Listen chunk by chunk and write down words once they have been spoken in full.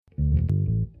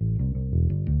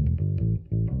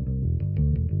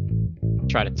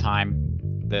try to time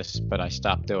this, but I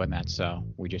stopped doing that, so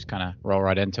we just kind of roll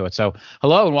right into it. So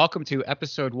hello and welcome to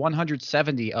episode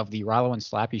 170 of the Rollo and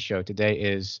Slappy Show. Today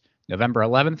is November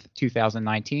 11th,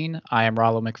 2019. I am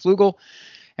Rollo McFlugel,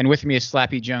 and with me is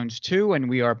Slappy Jones too, and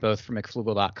we are both from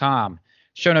McFlugel.com.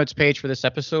 Show notes page for this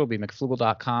episode will be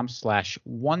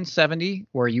McFlugel.com/170,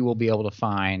 where you will be able to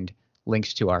find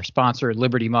links to our sponsor,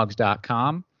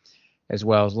 LibertyMugs.com, as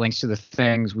well as links to the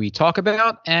things we talk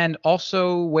about, and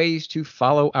also ways to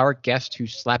follow our guest, who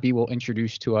Slappy will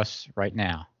introduce to us right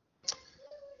now.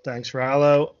 Thanks,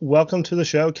 Rollo. Welcome to the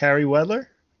show, Carey Wedler.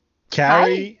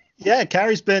 Carey, Hi.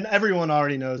 Carey's been, everyone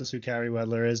already knows who Carey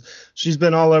Wedler is. She's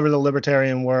been all over the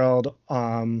libertarian world.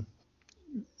 Makes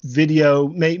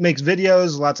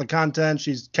videos, lots of content.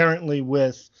 She's currently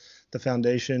with the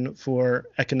Foundation for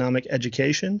Economic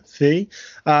Education, FEE.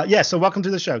 So welcome to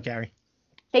the show, Carey.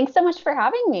 Thanks so much for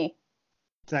having me.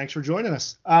 Thanks for joining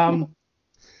us.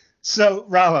 So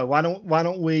Rollo, why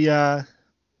don't we,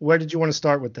 where did you want to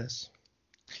start with this?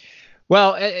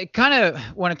 Well, I kind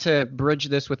of wanted to bridge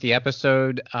this with the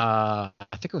episode. I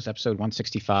think it was episode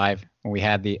 165 when we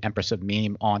had the Empress of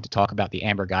Meme on to talk about the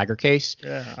Amber Geiger case.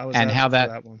 Yeah, I was and how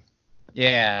that one.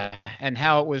 Yeah, and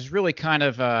how it was really kind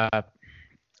of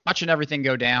watching everything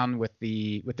go down with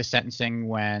the sentencing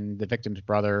when the victim's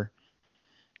brother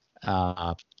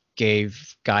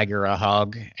gave Geiger a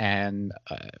hug and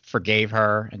forgave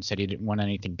her and said he didn't want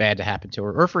anything bad to happen to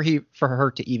her or for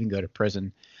her to even go to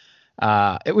prison.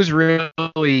 It was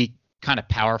really kind of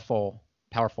powerful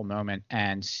moment.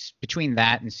 And between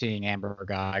that and seeing Amber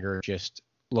Geiger just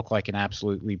look like an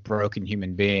absolutely broken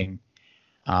human being,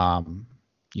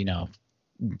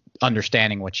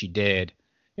 understanding what she did,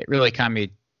 it really kind of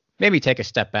made me take a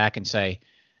step back and say,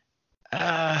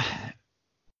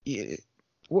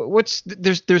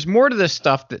 there's more to this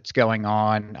stuff that's going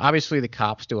on. Obviously the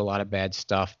cops do a lot of bad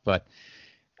stuff, but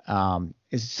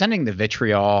is sending the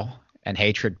vitriol and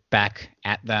hatred back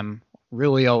at them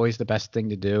really always the best thing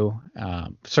to do?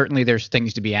 Certainly there's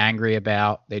things to be angry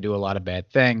about. They do a lot of bad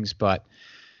things, but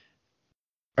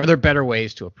are there better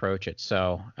ways to approach it?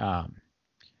 So,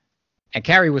 and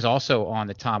Carey was also on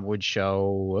the Tom Woods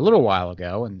show a little while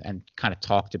ago and kind of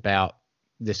talked about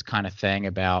this kind of thing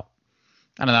about,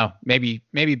 I don't know, maybe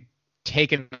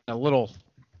taking a little,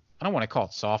 I don't want to call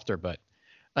it softer, but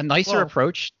a nicer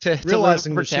approach to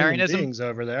realizing libertarianism. There's human beings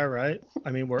over there, right?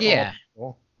 I mean, we're all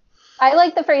people. I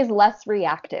like the phrase less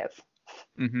reactive.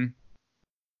 Mm-hmm.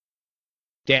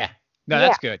 Yeah. No,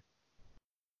 that's good.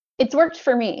 It's worked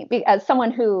for me as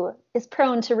someone who is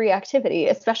prone to reactivity,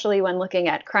 especially when looking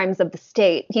at crimes of the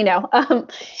state.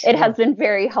 It has been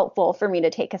very helpful for me to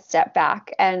take a step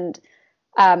back. And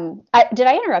did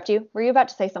I interrupt you? Were you about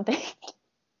to say something?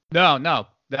 No.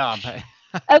 Okay.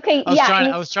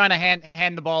 I was trying to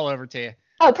hand the ball over to you.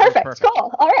 Oh, perfect.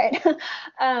 Cool. All right.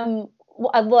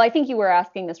 Well, I think you were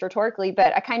asking this rhetorically,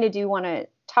 but I kind of do want to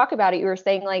talk about it. You were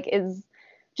saying, like, is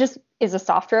a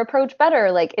softer approach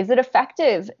better? Like, is it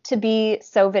effective to be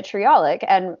so vitriolic?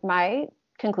 And my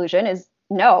conclusion is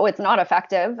no, it's not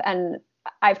effective. And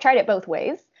I've tried it both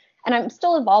ways. And I'm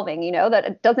still evolving, that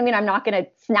it doesn't mean I'm not going to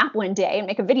snap one day and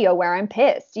make a video where I'm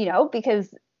pissed,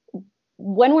 because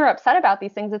when we're upset about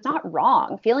these things, it's not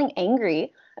wrong. Feeling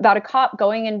angry about a cop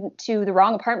going into the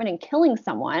wrong apartment and killing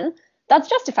someone, that's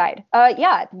justified.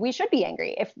 We should be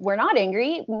angry. If we're not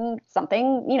angry,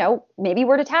 something, maybe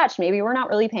we're detached, maybe we're not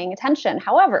really paying attention.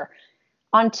 However,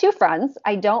 on two fronts,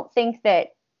 I don't think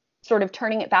that sort of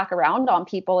turning it back around on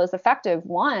people is effective.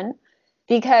 One,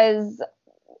 because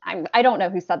I don't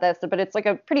know who said this, but it's like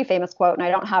a pretty famous quote and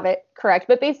I don't have it correct,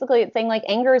 but basically it's saying, like,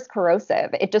 anger is corrosive.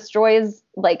 It destroys,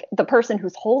 like, the person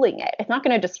who's holding it. It's not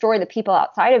going to destroy the people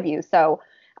outside of you. So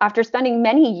after spending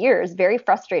many years very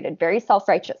frustrated, very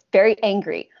self-righteous, very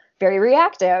angry, very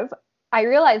reactive, I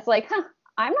realized, like,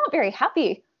 I'm not very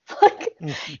happy. Like,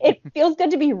 it feels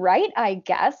good to be right, I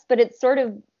guess, but it's sort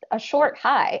of a short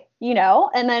high,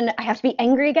 and then I have to be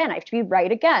angry again. I have to be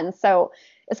right again. So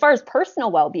as far as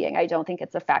personal well-being, I don't think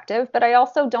it's effective, but I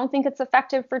also don't think it's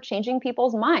effective for changing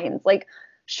people's minds. Like,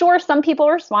 sure, some people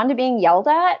respond to being yelled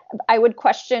at. I would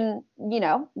question,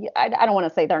 I don't want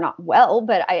to say they're not well,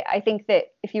 but I think that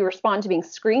if you respond to being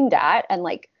screamed at and,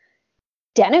 like,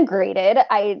 denigrated,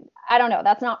 I don't know,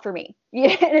 that's not for me.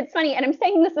 And it's funny, and I'm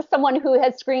saying this as someone who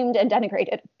has screamed and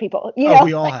denigrated people. We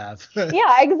all have.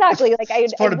 Yeah, exactly. Like,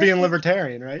 it's part of being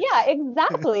libertarian, right? Yeah,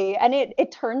 exactly. And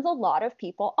it turns a lot of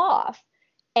people off.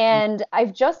 And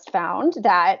I've just found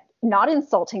that not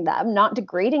insulting them, not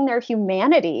degrading their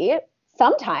humanity,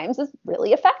 sometimes is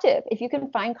really effective. If you can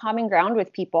find common ground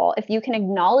with people, if you can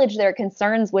acknowledge their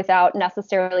concerns without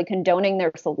necessarily condoning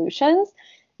their solutions,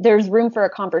 there's room for a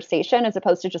conversation as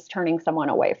opposed to just turning someone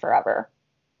away forever.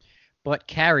 But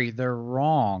Carey, they're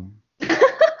wrong.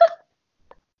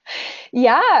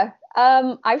 Yeah.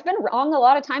 I've been wrong a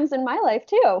lot of times in my life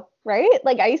too, right?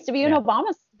 Like I used to be an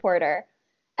Obama supporter,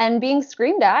 and being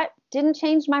screamed at didn't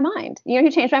change my mind. You know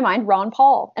who changed my mind? Ron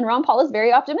Paul. And Ron Paul is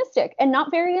very optimistic and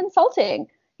not very insulting.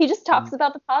 He just talks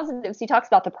about the positives. He talks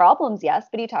about the problems, yes,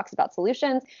 but he talks about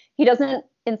solutions. He doesn't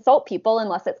insult people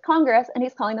unless it's Congress, and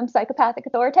he's calling them psychopathic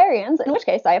authoritarians, in which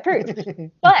case I approve.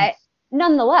 But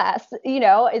nonetheless,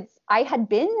 I had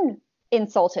been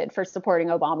insulted for supporting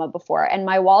Obama before, and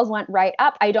my walls went right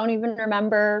up. I don't even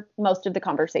remember most of the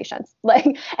conversations.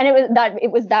 And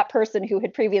it was that person who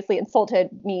had previously insulted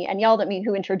me and yelled at me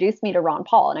who introduced me to Ron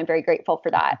Paul, and I'm very grateful for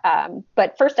that.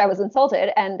 But first I was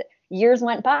insulted, and years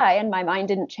went by, and my mind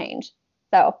didn't change.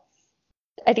 So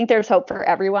I think there's hope for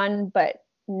everyone, but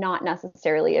not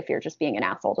necessarily if you're just being an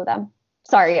asshole to them.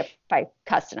 Sorry if I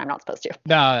cussed and I'm not supposed to.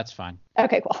 No, that's fine.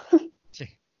 Okay, cool.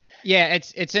 Yeah,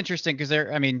 it's interesting because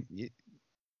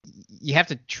you have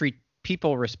to treat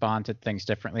people respond to things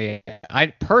differently.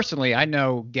 I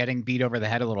know getting beat over the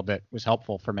head a little bit was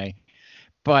helpful for me,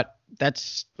 but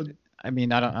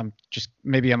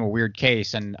maybe I'm a weird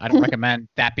case, and I don't recommend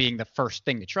that being the first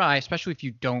thing to try, especially if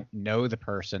you don't know the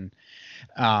person.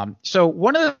 So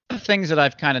one of the things that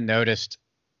I've kind of noticed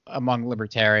among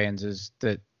libertarians is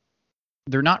that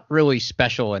they're not really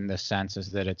special in this sense,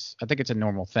 is that I think it's a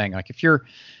normal thing. Like if you're,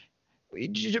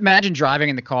 imagine driving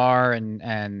in the car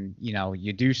and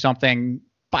you do something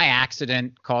by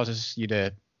accident, causes you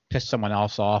to piss someone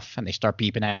else off, and they start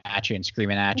beeping at you and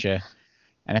screaming at you.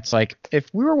 And it's like, if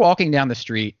we were walking down the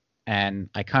street and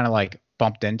I kind of like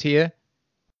bumped into you,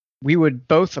 we would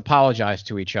both apologize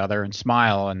to each other and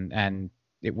smile, and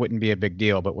it wouldn't be a big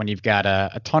deal. But when you've got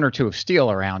a ton or two of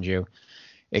steel around you,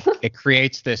 it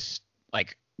creates this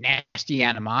like nasty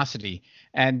animosity.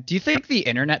 And do you think the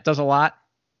internet does a lot?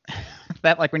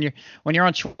 That like when you're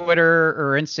on Twitter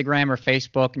or Instagram or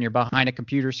Facebook and you're behind a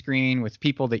computer screen with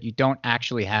people that you don't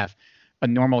actually have a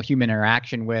normal human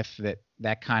interaction with,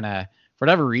 that kind of, for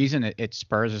whatever reason, it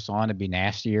spurs us on to be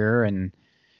nastier. And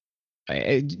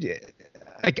I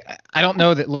don't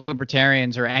know that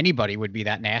libertarians or anybody would be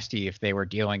that nasty if they were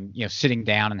sitting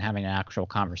down and having an actual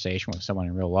conversation with someone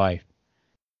in real life.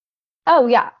 Oh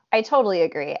yeah, I totally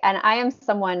agree. And I am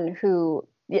someone who,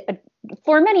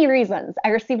 for many reasons, I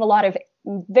receive a lot of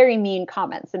very mean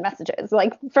comments and messages,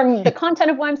 like from the content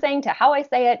of what I'm saying to how I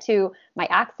say it to my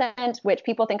accent, which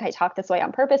people think I talk this way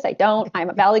on purpose. I don't.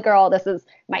 I'm a Valley girl. This is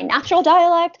my natural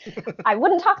dialect. I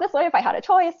wouldn't talk this way if I had a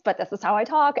choice, but this is how I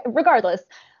talk. Regardless,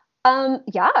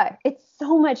 yeah, it's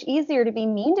so much easier to be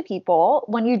mean to people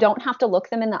when you don't have to look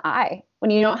them in the eye,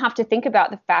 when you don't have to think about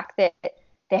the fact that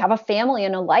they have a family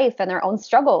and a life and their own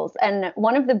struggles. And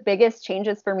one of the biggest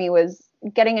changes for me was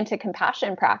getting into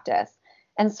compassion practice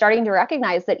and starting to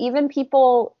recognize that even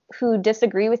people who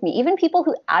disagree with me, even people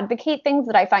who advocate things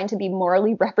that I find to be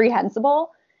morally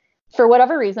reprehensible, for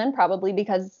whatever reason, probably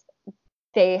because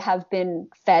they have been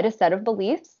fed a set of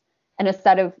beliefs and a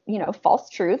set of, false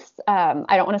truths. I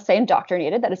don't want to say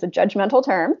indoctrinated. That is a judgmental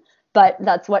term, but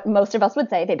that's what most of us would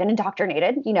say. They've been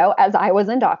indoctrinated, as I was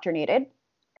indoctrinated.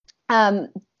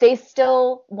 They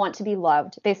still want to be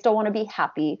loved. They still want to be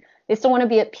happy. They still want to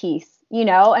be at peace,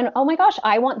 and oh my gosh,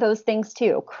 I want those things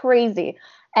too. Crazy.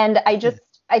 And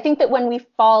I think that when we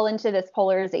fall into this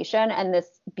polarization and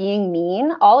this being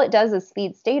mean, all it does is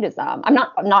feed statism.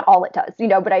 Not all it does,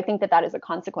 but I think that is a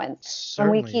consequence.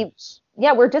 Certainly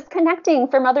we're disconnecting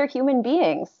from other human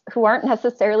beings who aren't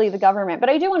necessarily the government. But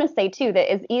I do want to say too,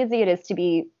 that as easy as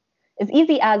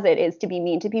it is to be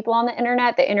mean to people on the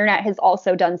internet has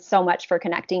also done so much for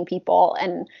connecting people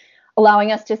and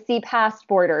allowing us to see past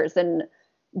borders and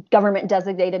government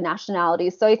designated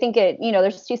nationalities. So I think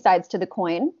there's two sides to the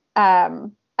coin.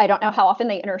 I don't know how often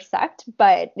they intersect,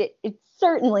 but it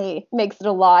certainly makes it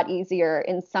a lot easier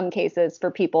in some cases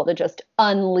for people to just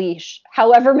unleash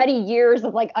however many years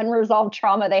of like unresolved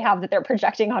trauma they have that they're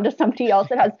projecting onto somebody else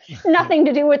that has nothing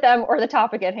to do with them or the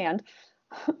topic at hand.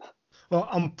 Well,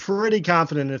 I'm pretty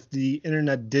confident if the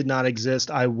internet did not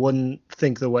exist, I wouldn't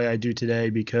think the way I do today,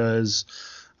 because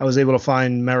I was able to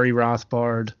find Mary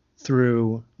Rothbard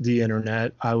through the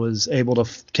internet. I was able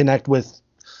to connect with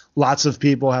lots of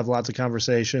people, have lots of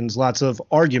conversations, lots of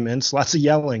arguments, lots of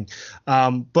yelling.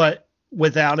 But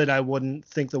without it, I wouldn't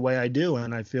think the way I do.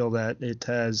 And I feel that it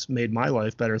has made my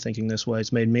life better thinking this way.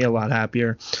 It's made me a lot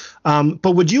happier.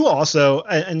 But would you also,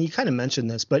 and you kind of mentioned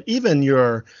this, but even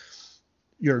your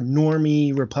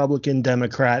normie Republican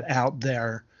Democrat out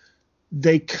there,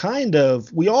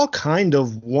 we all kind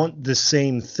of want the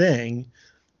same thing.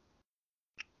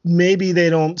 maybe they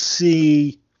don't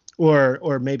see,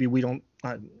 or maybe we don't.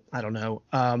 I don't know.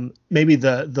 Maybe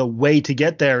the way to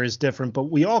get there is different,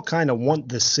 but we all kind of want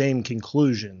the same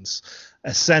conclusions,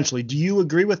 essentially. Do you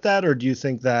agree with that, or do you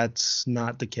think that's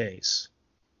not the case?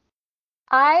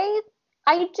 I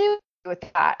do agree with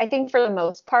that. I think for the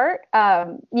most part,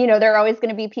 there are always going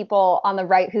to be people on the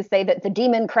right who say that the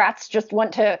Democrats just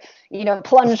want to,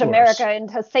 plunge America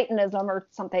into Satanism or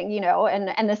something,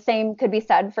 and the same could be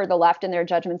said for the left and their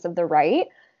judgments of the right.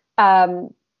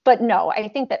 But no, I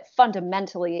think that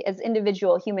fundamentally, as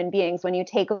individual human beings, when you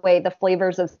take away the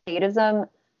flavors of statism,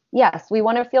 yes, we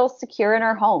want to feel secure in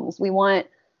our homes. We want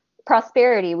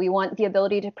prosperity. We want the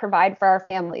ability to provide for our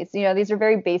families. These are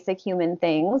very basic human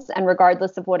things. And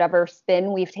regardless of whatever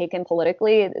spin we've taken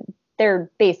politically, they're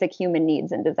basic human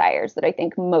needs and desires that I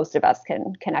think most of us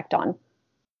can connect on.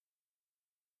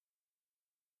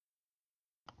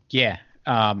 Yeah.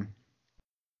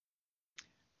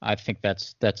 I think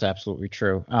that's absolutely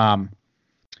true.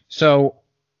 So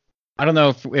I don't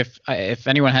know if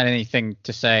anyone had anything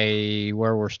to say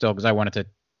where we're still, because I wanted to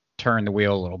turn the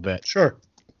wheel a little bit. Sure.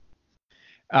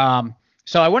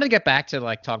 So I wanted to get back to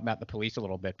talk about the police a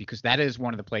little bit, because that is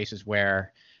one of the places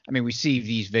where, we see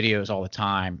these videos all the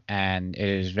time, and it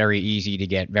is very easy to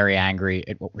get very angry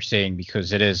at what we're seeing,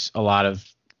 because it is a lot of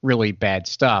really bad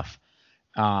stuff.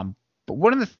 But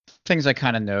one of the things I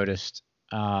kind of noticed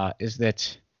is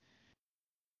that,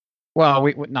 well,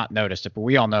 we not noticed it, but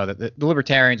we all know that the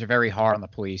libertarians are very hard on the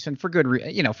police, and for good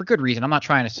reason. I'm not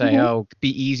trying to say, be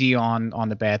easy on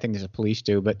the bad things that the police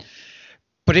do, but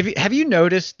have you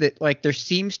noticed that there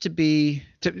seems to be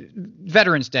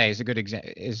Veterans Day is a good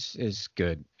example, is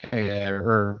good,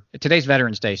 or today's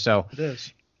Veterans Day. So it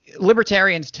is.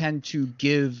 Libertarians tend to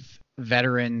give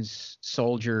veterans,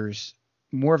 soldiers,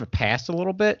 more of a pass a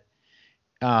little bit.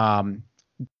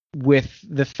 With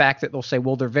the fact that they'll say,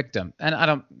 well, they're victim.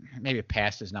 And maybe a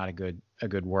pass is not a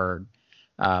good word.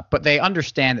 But they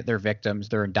understand that they're victims.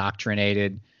 They're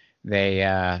indoctrinated.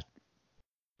 They,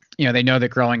 they know that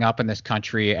growing up in this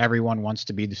country, everyone wants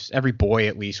to be every boy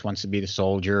at least wants to be the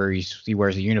soldier. He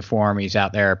wears a uniform. He's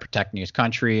out there protecting his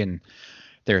country. And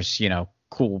there's,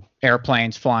 cool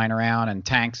airplanes flying around and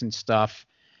tanks and stuff.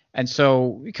 And so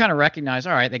we kind of recognize,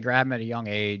 all right, they grab him at a young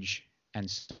age. And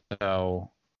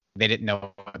so they didn't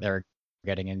know what they were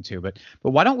getting into, but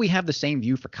why don't we have the same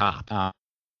view for cop?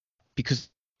 Because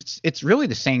it's really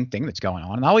the same thing that's going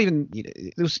on. And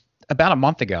it was about a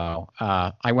month ago.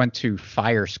 I went to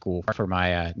fire school for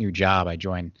my new job. I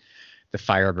joined the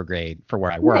fire brigade for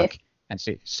where I work, nice.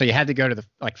 And so you had to go to the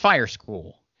fire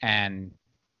school and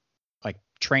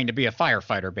train to be a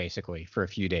firefighter basically for a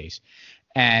few days.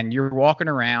 And you're walking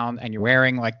around and you're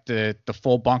wearing the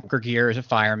full bunker gear as a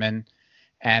fireman.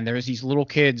 And there's these little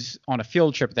kids on a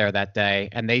field trip there that day,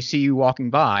 and they see you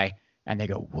walking by, and they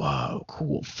go, whoa,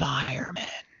 cool fireman.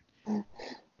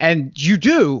 And you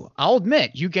do, I'll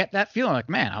admit, you get that feeling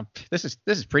man, this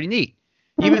is pretty neat.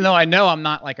 Even though I know I'm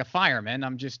not a fireman,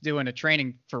 I'm just doing a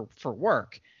training for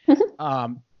work.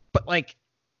 But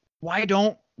why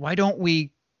don't we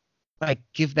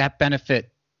give that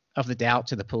benefit of the doubt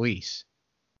to the police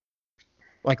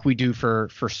like we do for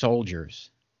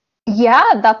soldiers?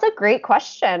 Yeah, that's a great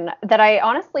question that I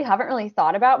honestly haven't really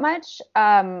thought about much.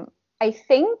 I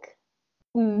think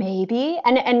maybe,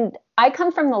 and I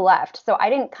come from the left, so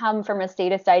I didn't come from a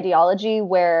statist ideology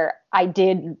where I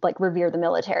did revere the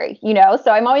military,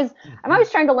 So I'm always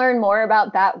trying to learn more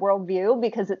about that worldview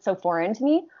because it's so foreign to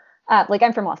me.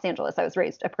 I'm from Los Angeles. I was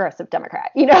raised a progressive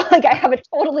Democrat, I have a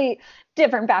totally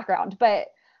different background. But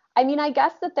I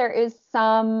guess that there is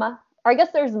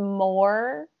there's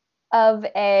more of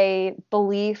a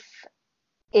belief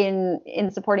in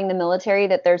supporting the military,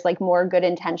 that there's more good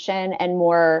intention and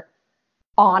more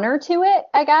honor to it,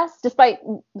 I guess, despite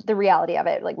the reality of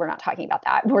it. We're not talking about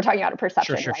that. We're talking about a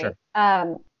perception, sure, right?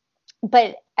 Sure.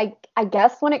 But I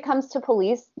guess when it comes to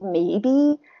police,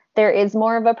 maybe there is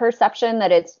more of a perception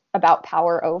that it's about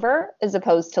power over as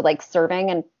opposed to serving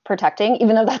and protecting,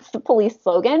 even though that's the police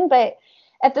slogan. But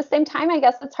at the same time, I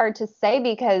guess it's hard to say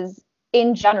because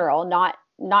in general, not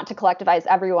to collectivize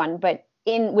everyone, but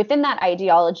within that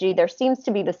ideology, there seems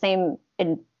to be the same,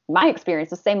 in my experience,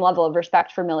 the same level of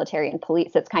respect for military and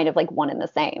police. It's kind of one and the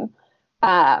same.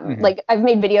 I've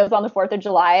made videos on the 4th of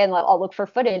July and I'll look for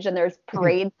footage and there's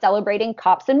parades celebrating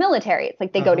cops and military.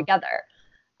 It's they go together.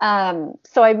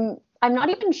 So I'm not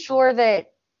even sure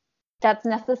that that's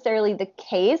necessarily the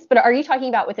case, but are you talking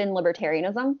about within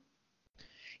libertarianism?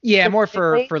 Yeah, more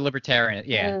for libertarian.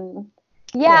 Yeah.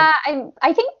 Yeah,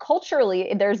 I think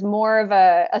culturally there's more of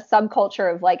a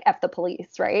subculture of like F the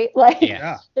police, right? Like Yeah.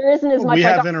 Yeah. there isn't as much We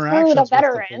like have oh, screw the interactions with the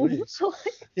veterans.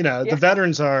 police. The Yeah.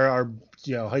 veterans are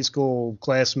high school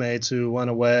classmates who went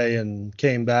away and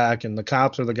came back, and the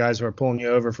cops are the guys who are pulling you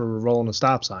over for rolling a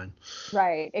stop sign.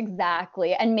 Right,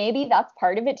 exactly. And maybe that's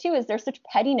part of it too, is there's such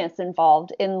pettiness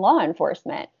involved in law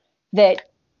enforcement that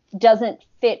doesn't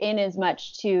fit in as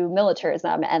much to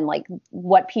militarism and like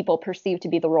what people perceive to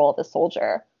be the role of the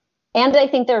soldier. And I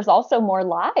think there's also more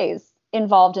lies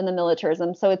involved in the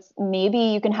militarism. So it's maybe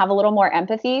you can have a little more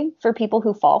empathy for people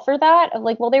who fall for that of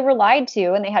like, well, they were lied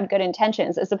to and they had good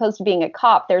intentions, as opposed to being a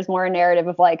cop. There's more a narrative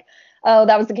of like, oh,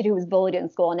 that was the kid who was bullied in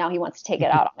school and now he wants to take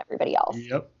it out on everybody else.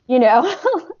 Yep. You know?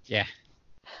 Yeah.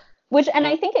 And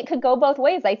I think it could go both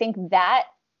ways. I think that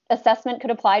assessment could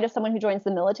apply to someone who joins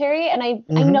the military. And I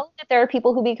know that there are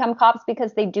people who become cops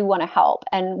because they do want to help.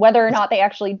 And whether or not they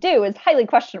actually do is highly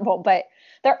questionable. But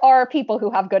there are people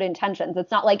who have good intentions. It's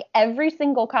not like every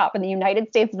single cop in the United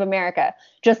States of America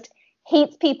just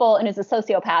hates people and is a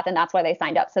sociopath. And that's why they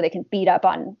signed up, so they can beat up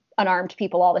on unarmed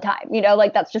people all the time.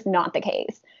 Like that's just not the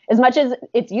case. As much as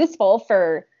it's useful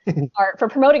for for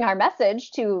promoting our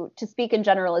message to speak in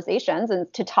generalizations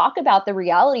and to talk about the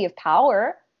reality of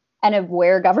power and of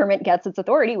where government gets its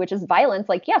authority, which is violence.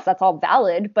 Like, yes, that's all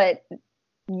valid, but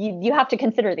you have to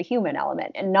consider the human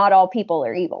element, and not all people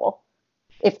are evil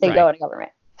if they go to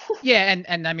government. Yeah,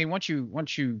 and I mean, once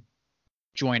you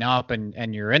join up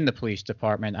and you're in the police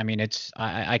department, I mean,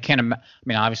 I can't I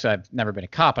mean, obviously I've never been a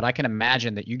cop, but I can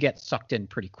imagine that you get sucked in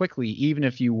pretty quickly, even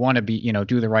if you want to be,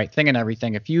 do the right thing and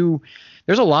everything.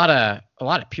 There's a lot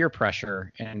of peer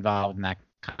pressure involved in that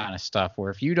kind of stuff,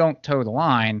 where if you don't toe the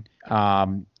line,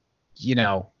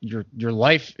 your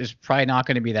life is probably not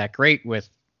going to be that great with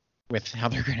how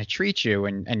they're going to treat you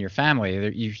and your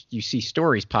family. You see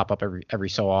stories pop up every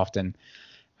so often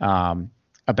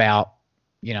about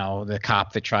the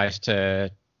cop that tries to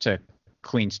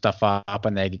clean stuff up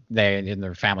and they and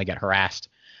their family get harassed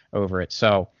over it.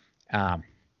 So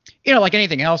like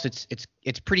anything else,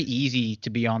 it's pretty easy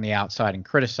to be on the outside and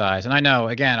criticize. And I know,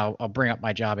 again, I'll bring up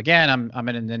my job again. I'm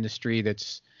in an industry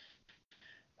that's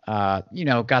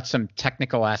got some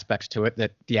technical aspects to it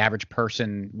that the average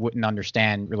person wouldn't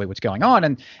understand really what's going on.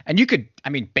 And you could, I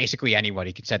mean, basically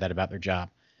anybody could say that about their job.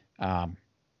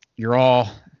 You're all,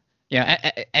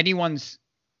 any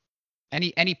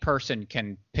person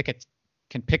can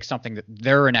pick something that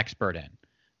they're an expert in,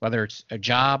 whether it's a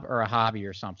job or a hobby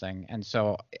or something. And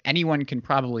so anyone can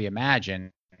probably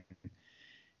imagine,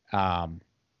 a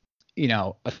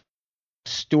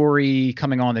story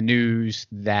coming on the news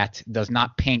that does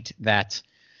not paint that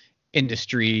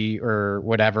industry or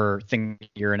whatever thing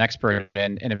you're an expert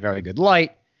in a very good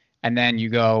light. And then you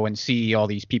go and see all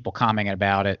these people commenting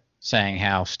about it, saying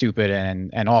how stupid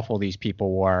and awful these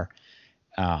people were.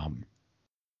 And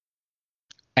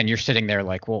you're sitting there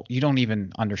like, well, you don't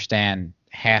even understand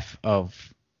half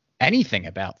of anything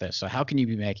about this. So how can you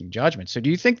be making judgments? So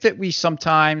do you think that we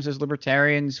sometimes, as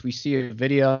libertarians, we see a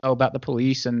video about the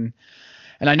police and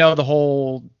I know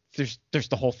there's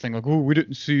the whole thing like, oh, we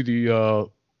didn't see the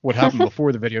what happened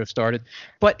before the video started.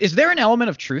 But is there an element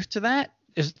of truth to that?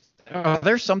 Are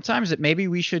there sometimes that maybe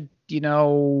we should,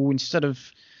 instead of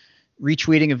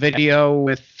retweeting a video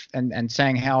with and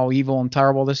saying how evil and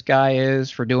terrible this guy is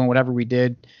for doing whatever we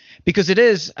did, because it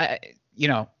is,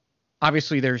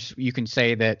 obviously you can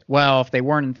say that, well, if they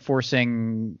weren't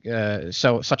enforcing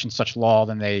such and such law,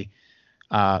 then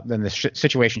the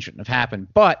situation shouldn't have happened.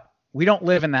 But we don't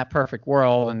live in that perfect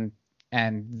world,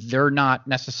 and they're not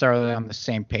necessarily on the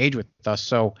same page with us.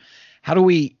 So how do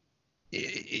we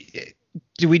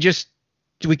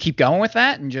keep going with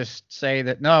that and just say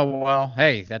that, no, well,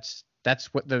 hey, that's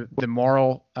what the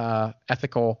moral,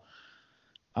 ethical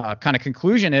kind of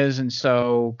conclusion is. And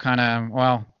so kind of,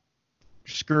 well,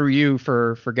 screw you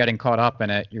for getting caught up in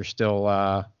it. You're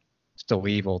still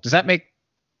evil. Does that make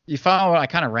you follow? I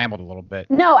kind of rambled a little bit.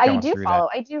 No, I do follow.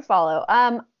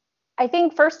 I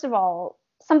think, first of all,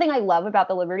 something I love about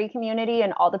the Liberty community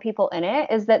and all the people in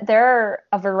it is that there are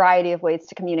a variety of ways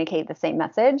to communicate the same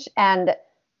message, and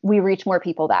we reach more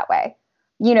people that way.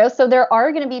 So there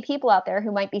are going to be people out there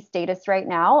who might be statists right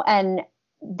now, and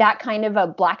that kind of a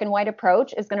black and white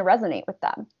approach is going to resonate with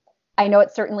them. I know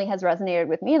it certainly has resonated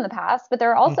with me in the past, but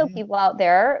there are also people out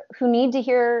there who need to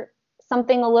hear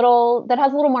something that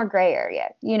has a little more gray area,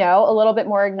 a little bit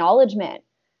more acknowledgement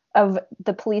of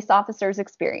the police officer's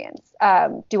experience.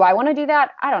 Do I want to do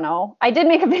that? I don't know. I did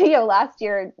make a video last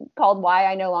year called Why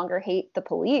I No Longer Hate the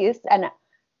Police. And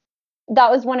that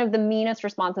was one of the meanest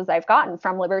responses I've gotten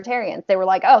from libertarians. They were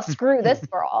like, oh, screw this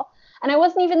girl. And I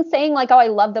wasn't even saying like, oh, I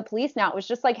love the police now. It was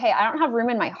just like, hey, I don't have room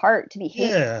in my heart to be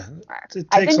hated. Yeah, it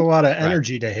takes a lot of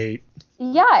energy to hate.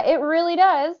 Yeah, it really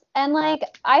does. And like,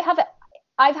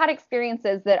 I've had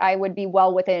experiences that I would be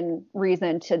well within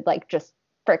reason to like just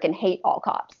freaking hate all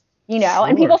cops, you know? Sure.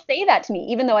 And people say that to me,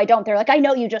 even though I don't. They're like, I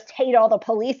know you just hate all the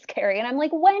police, Carey. And I'm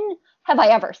like, when have I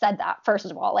ever said that? First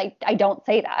of all, like, I don't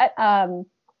say that.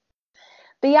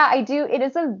 But yeah, I do. It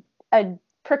is a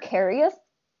precarious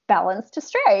balance to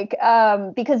strike,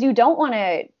 because you don't want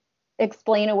to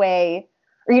explain away,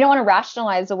 or you don't want to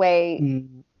rationalize away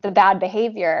the bad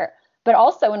behavior. But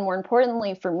also, and more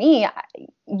importantly for me,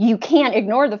 you can't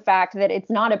ignore the fact that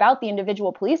it's not about the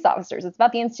individual police officers. It's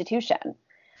about the institution.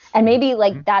 And maybe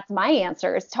like that's my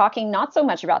answer, is talking not so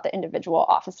much about the individual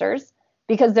officers,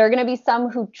 because there are going to be some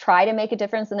who try to make a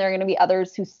difference and there are going to be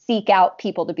others who seek out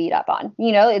people to beat up on.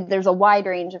 You know, there's a wide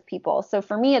range of people. So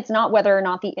for me, it's not whether or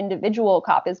not the individual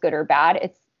cop is good or bad.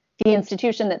 It's the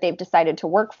institution that they've decided to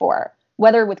work for,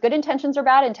 whether with good intentions or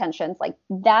bad intentions. Like,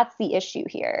 that's the issue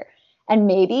here. And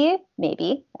maybe,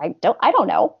 I don't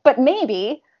know, but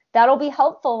maybe that'll be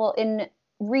helpful in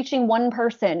reaching one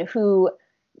person who,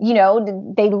 you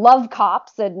know, they love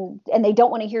cops and they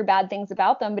don't want to hear bad things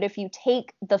about them. But if you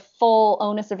take the full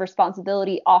onus of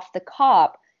responsibility off the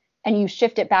cop and you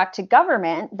shift it back to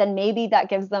government, then maybe that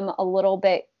gives them a little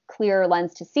bit clearer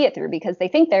lens to see it through, because they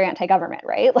think they're anti-government,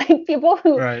 right? Like, people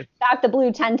who back the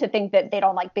blue tend to think that they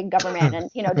don't like big government and,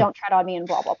 you know, don't tread on me and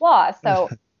blah, blah, blah. So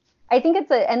I think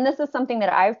and this is something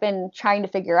that I've been trying to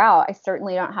figure out. I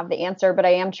certainly don't have the answer, but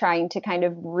I am trying to kind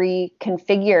of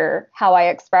reconfigure how I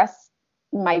express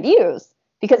my views,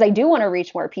 because I do want to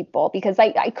reach more people. Because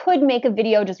I could make a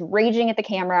video just raging at the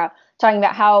camera, talking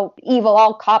about how evil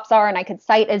all cops are, and I could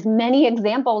cite as many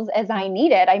examples as I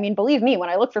needed. I mean, believe me, when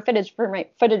I look for footage for my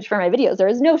videos, there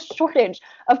is no shortage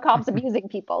of cops abusing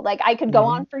people. Like, I could go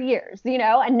on for years, you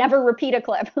know, and never repeat a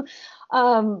clip.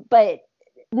 But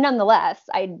nonetheless,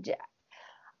 I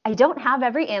don't have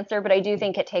every answer, but I do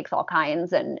think it takes all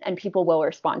kinds, and people will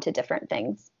respond to different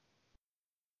things.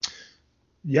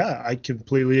 Yeah, I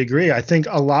completely agree. I think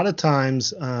a lot of times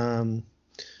the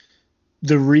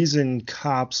reason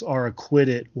cops are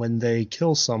acquitted when they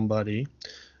kill somebody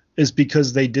is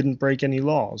because they didn't break any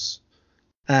laws.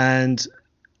 And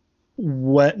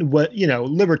what you know,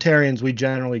 libertarians, we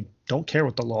generally don't care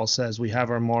what the law says. We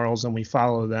have our morals and we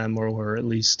follow them, or at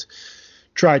least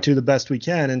try to the best we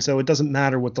can. And so it doesn't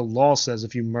matter what the law says.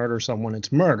 If you murder someone,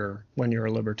 it's murder when you're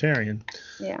a libertarian.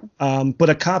 Yeah.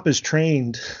 But a cop is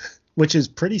trained, which is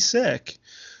pretty sick,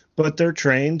 but they're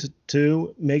trained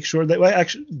to make sure that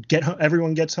actually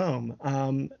everyone gets home.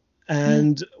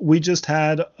 And we just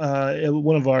had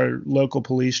one of our local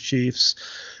police chiefs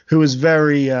who was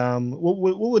very, what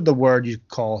would the word you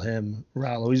call him,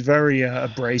 Rallo? He's very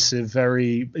abrasive,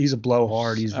 he's a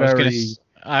blowhard. He's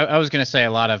I was going to say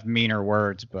a lot of meaner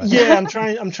words, but yeah,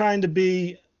 I'm trying to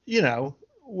be, you know,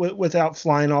 without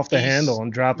flying off the handle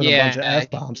and dropping a bunch of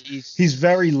F-bombs. He's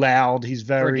very loud. He's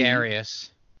very gregarious.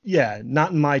 Yeah,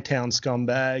 not in my town,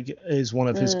 scumbag is one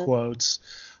of his quotes.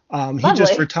 He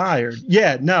just retired.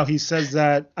 Yeah, no, he says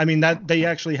that. I mean, that they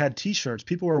actually had T-shirts.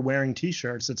 People were wearing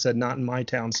T-shirts that said "Not in my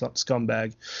town,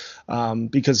 scumbag,"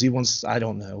 because he wants. I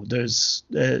don't know.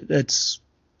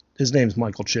 His name's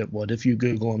Michael Chipwood. If you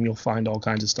Google him, you'll find all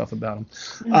kinds of stuff about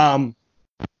him.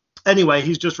 Anyway,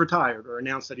 he's just retired, or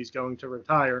announced that he's going to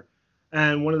retire.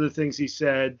 And one of the things he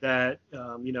said that,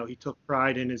 you know, he took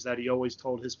pride in is that he always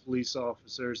told his police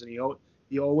officers, and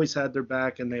he always had their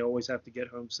back, and they always have to get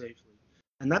home safely.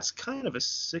 And that's kind of a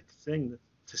sick thing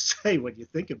to say when you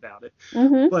think about it.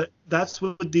 But that's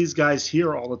what these guys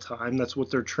hear all the time. That's what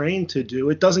they're trained to do.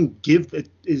 It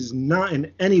is not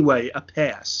in any way a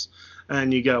pass.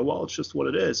 And you go, well, it's just what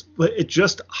it is. But it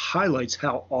just highlights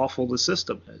how awful the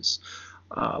system is.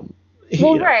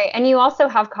 Right. And you also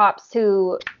have cops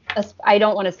who, I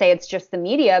don't want to say it's just the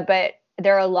media, but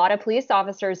there are a lot of police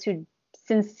officers who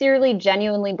sincerely,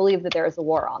 genuinely believe that there is a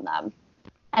war on them.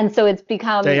 And so it's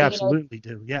become. They absolutely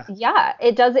do. Yeah. Yeah,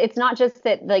 it does. It's not just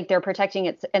that like they're protecting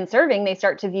it and serving. They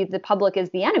start to view the public as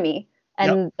the enemy,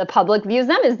 and the public views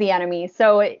them as the enemy.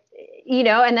 So, you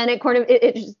know, and then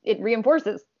it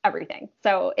reinforces everything.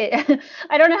 So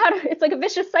I don't know how to. It's like a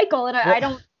vicious cycle, and I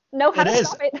don't know how to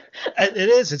stop it. It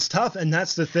is. It's tough, and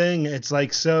that's the thing. It's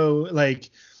like so like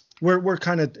we're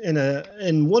kind of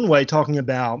in one way talking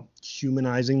about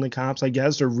humanizing the cops, I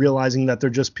guess, or realizing that they're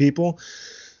just people.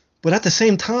 But at the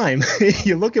same time,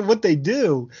 you look at what they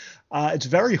do, it's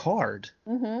very hard.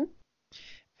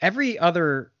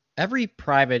 Every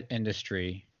private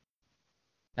industry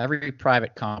every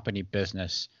private company,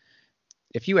 business,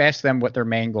 if you ask them what their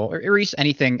main goal, or at least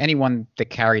anyone that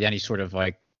carried any sort of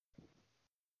like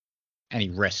any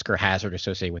risk or hazard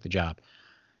associated with the job,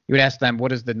 you would ask them,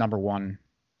 what is the number one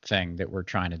thing that we're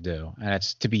trying to do? And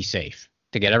it's to be safe,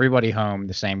 to get everybody home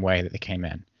the same way that they came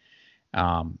in.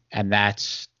 And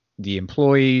that's the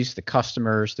employees, the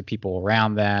customers, the people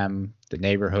around them, the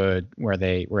neighborhood where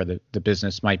the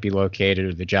business might be located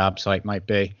or the job site might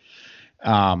be.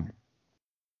 And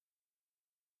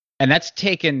that's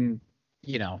taken,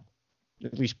 at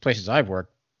least places I've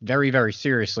worked, very, very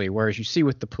seriously. Whereas you see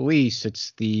with the police,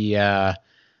 it's the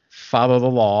follow the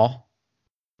law,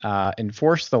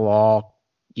 enforce the law,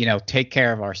 take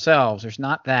care of ourselves. There's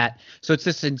not that. So it's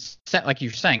this, like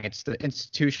you're saying, it's the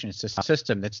institution, it's this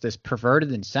system that's this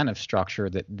perverted incentive structure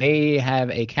that they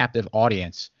have a captive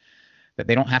audience that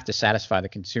they don't have to satisfy the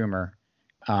consumer.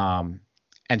 And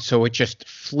so it just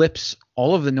flips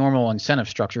all of the normal incentive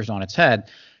structures on its head,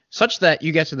 such that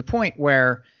you get to the point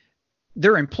where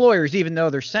their employers, even though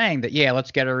they're saying that, yeah,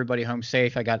 let's get everybody home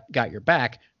safe, I got your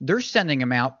back, they're sending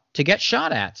them out to get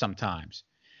shot at sometimes.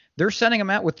 They're sending them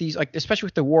out with these, like, especially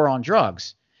with the war on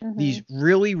drugs, these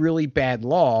really, really bad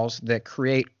laws that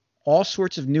create all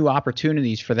sorts of new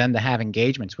opportunities for them to have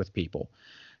engagements with people.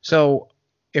 So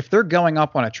if they're going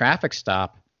up on a traffic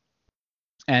stop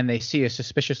and they see a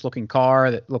suspicious looking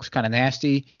car that looks kind of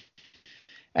nasty,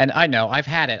 and I know I've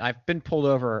had it. I've been pulled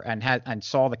over and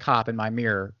saw the cop in my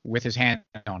mirror with his hand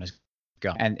on his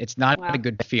gun, and it's not a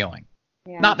good feeling.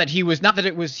 Yeah. Not that he was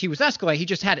escalating. He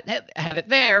just had it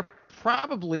there,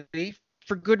 probably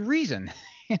for good reason,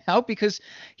 because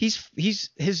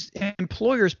his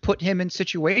employers put him in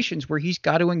situations where he's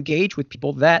got to engage with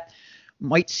people that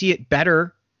might see it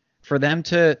better for them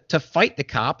to fight the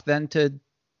cop than to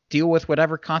deal with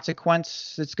whatever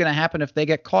consequence that's going to happen if they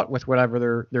get caught with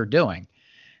whatever they're doing.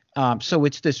 So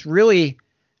it's this really,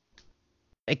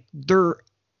 like,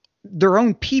 their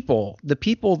own people, the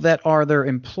people that are their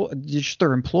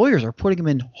employers are putting them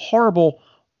in horrible,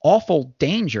 awful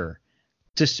danger,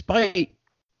 despite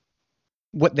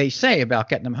what they say about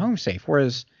getting them home safe.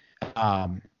 Whereas,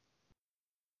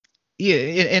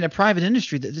 in a private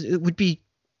industry, it would be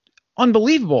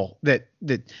unbelievable that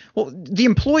the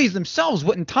employees themselves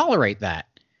wouldn't tolerate that.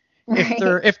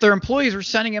 Right. If their employees are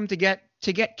sending them to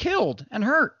get killed and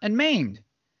hurt and maimed.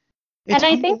 And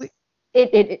I think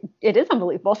it is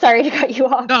unbelievable. Sorry to cut you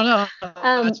off. No.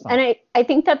 That's fine. And I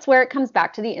think that's where it comes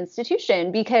back to the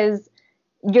institution, because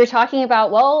you're talking about,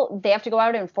 well, they have to go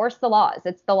out and enforce the laws.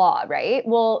 It's the law, right?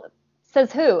 Well,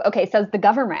 says who? Okay, says the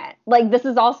government. Like, this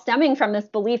is all stemming from this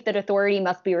belief that authority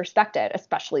must be respected,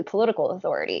 especially political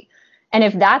authority. And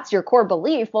if that's your core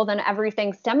belief, well, then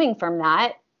everything stemming from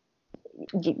that,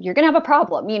 you're going to have a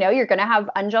problem. You're going to have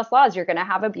unjust laws. You're going to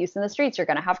have abuse in the streets. You're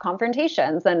going to have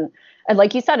confrontations. And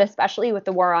like you said, especially with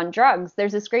the war on drugs,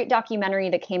 there's this great documentary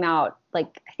that came out,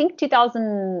 like, I think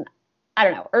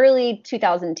early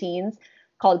 2010s,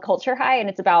 called Culture High. And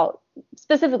it's about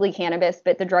specifically cannabis,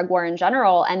 but the drug war in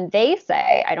general. And they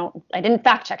say, I didn't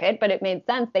fact check it, but it made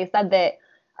sense. They said that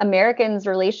Americans'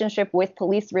 relationship with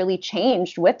police really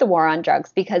changed with the war on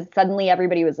drugs, because suddenly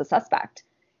everybody was a suspect.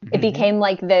 Mm-hmm. It became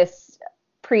like this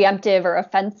preemptive or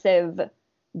offensive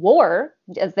war,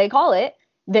 as they call it,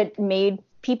 that made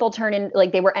people turn in,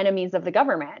 like, they were enemies of the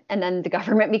government, and then the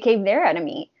government became their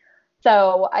enemy.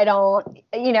 So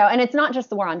and it's not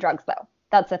just the war on drugs, though.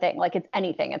 That's the thing. Like, it's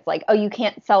anything. It's like, oh, you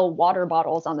can't sell water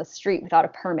bottles on the street without a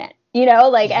permit,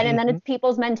 and then it's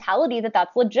people's mentality that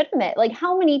that's legitimate. Like,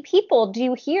 how many people do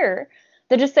you hear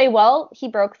that just say, well, he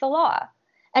broke the law?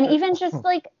 And even just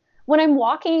like when I'm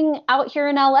walking out here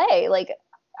in LA, like,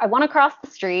 I want to cross the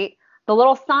street, the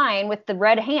little sign with the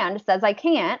red hand says I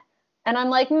can't. And I'm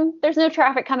like, there's no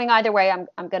traffic coming either way.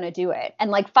 I'm going to do it. And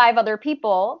like 5 other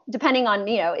people, depending on,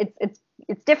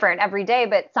 it's different every day,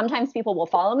 but sometimes people will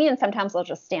follow me and sometimes they'll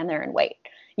just stand there and wait,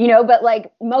 but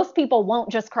like most people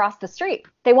won't just cross the street.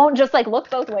 They won't just like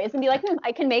look both ways and be like,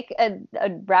 I can make a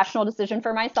rational decision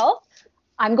for myself.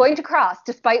 I'm going to cross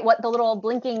despite what the little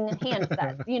blinking hand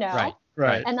says,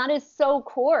 Right. And that is so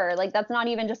core. Like, that's not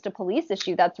even just a police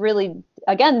issue. That's really,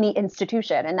 again, the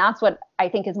institution. And that's what I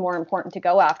think is more important to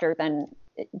go after than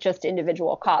just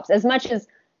individual cops. As much as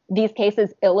these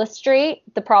cases illustrate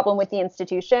the problem with the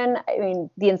institution, I mean,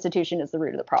 the institution is the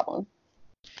root of the problem.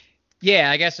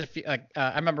 Yeah, I guess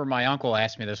I remember my uncle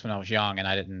asked me this when I was young, and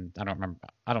I don't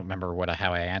remember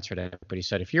how I answered it, but he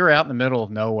said, if you're out in the middle of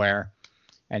nowhere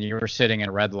and you were sitting in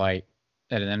a red light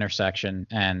at an intersection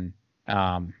and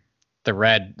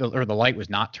the light was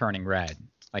not turning red,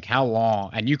 like, how long?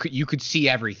 And you could see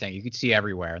everything, you could see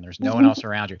everywhere, and there's no one else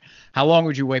around you. How long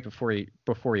would you wait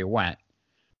before you went?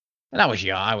 And I was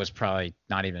young. I was probably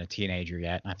not even a teenager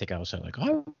yet. And I think I was like,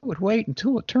 I would wait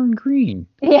until it turned green.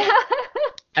 Yeah.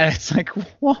 And it's like,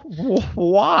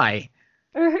 why?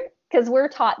 Because we're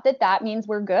taught that means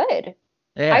we're good.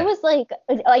 Yeah. I was like,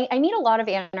 I meet a lot of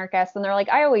anarchists, and they're like,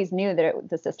 I always knew that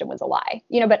the system was a lie,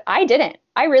 but I didn't.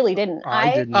 I really didn't.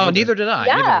 I didn't. Oh, neither did I.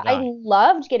 Yeah, I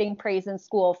loved getting praise in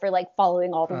school for like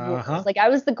following all the rules. Like I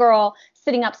was the girl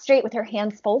sitting up straight with her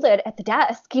hands folded at the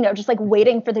desk, just like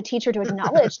waiting for the teacher to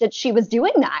acknowledge that she was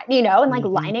doing that, and like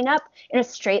lining up in a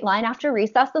straight line after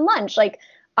recess and lunch. Like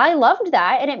I loved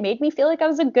that, and it made me feel like I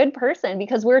was a good person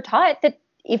because we're taught that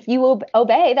if you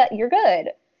obey, that you're good.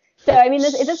 So, I mean,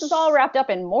 this is all wrapped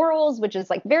up in morals, which is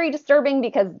like very disturbing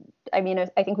because, I mean,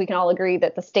 I think we can all agree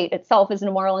that the state itself is an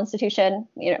immoral institution,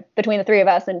 between the three of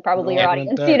us and probably your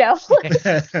audience,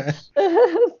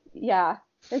 Yeah,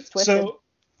 it's twisted. So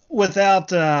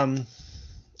without,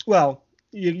 well,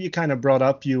 you kind of brought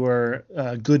up you were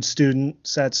a good student,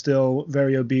 sat still,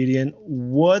 very obedient.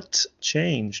 What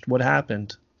changed? What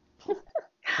happened?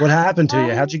 What happened to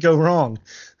you? How'd you go wrong?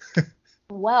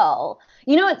 Well,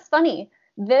 it's funny.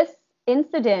 This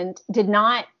incident did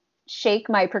not shake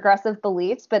my progressive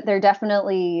beliefs, but there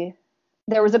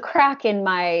was a crack in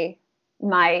my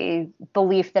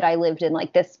belief that I lived in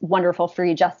like this wonderful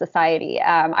free just society.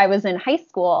 I was in high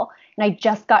school and I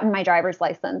just gotten my driver's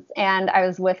license, and I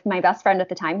was with my best friend at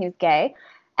the time. He was gay,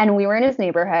 and we were in his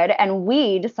neighborhood, and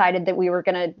we decided that we were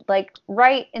going to like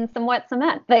write in some wet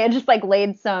cement. They had just like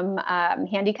laid some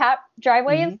handicap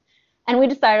driveways. Mm-hmm. And we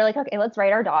decided like, okay, let's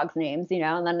write our dogs' names,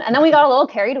 and then we got a little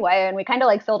carried away and we kind of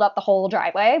like filled up the whole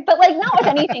driveway, but like not with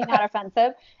anything that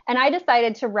offensive. And I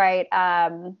decided to write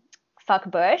fuck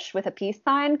Bush with a peace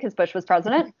sign because Bush was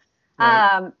president.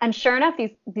 Right. And sure enough,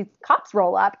 these cops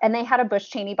roll up and they had a Bush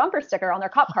Cheney bumper sticker on their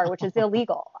cop car, which is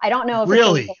illegal. I don't know if it's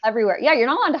illegal everywhere. Yeah, you're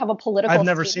not allowed to have a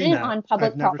political statement on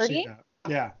public property.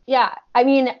 Yeah. Yeah. I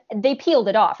mean, they peeled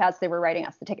it off as they were writing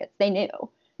us the tickets. They knew.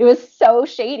 It was so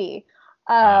shady.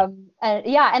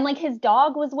 And like his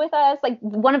dog was with us. Like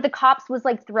one of the cops was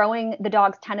like throwing the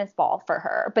dog's tennis ball for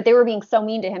her, but they were being so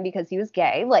mean to him because he was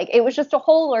gay. Like it was just a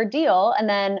whole ordeal. And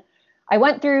then I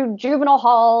went through juvenile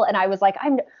hall and I was like,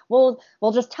 we'll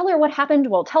just tell her what happened.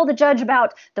 We'll tell the judge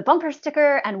about the bumper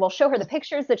sticker and we'll show her the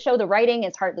pictures that show the writing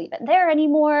is hardly even there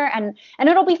anymore. And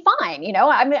it'll be fine.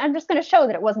 I'm just going to show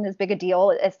that it wasn't as big a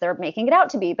deal as they're making it out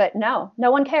to be. But no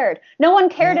one cared. No one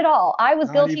cared at all. I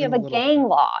was guilty of a gang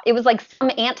law. It was like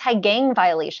some anti-gang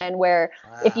violation where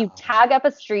if you tag up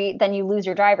a street, then you lose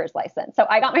your driver's license. So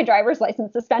I got my driver's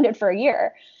license suspended for a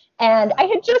year. And I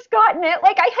had just gotten it.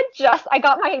 Like I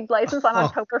got my license on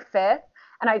October 5th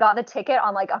and I got the ticket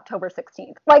on like October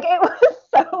 16th. Like it was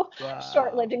so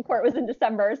short-lived and court was in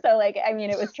December. So like, I mean,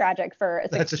 it was tragic for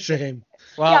That's a shame.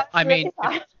 Well, yeah, I mean,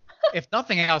 if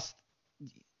nothing else,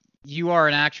 you are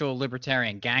an actual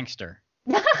libertarian gangster.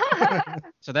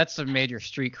 So that's a major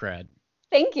street cred.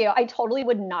 Thank you. I totally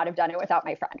would not have done it without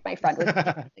my friend. My friend was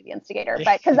the instigator,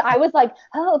 but because I was like,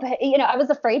 but I was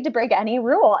afraid to break any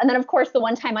rule. And then of course, the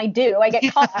one time I do, I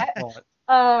get caught.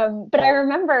 But I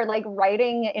remember like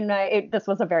writing this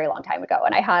was a very long time ago,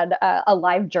 and I had a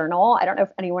live journal. I don't know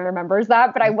if anyone remembers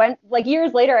that, but I went like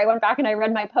years later, I went back and I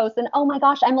read my post and oh my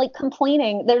gosh, I'm like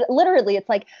complaining. Literally, it's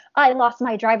like, I lost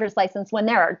my driver's license when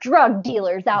there are drug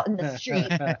dealers out in the street.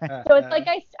 So it's like,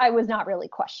 I was not really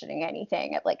questioning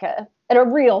anything at a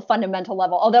real fundamental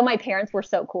level. Although my parents were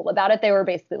so cool about it. They were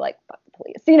basically like, fuck the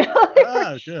police,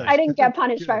 I didn't get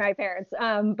punished by my parents.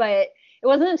 But it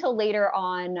wasn't until later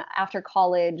on after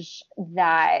college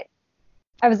that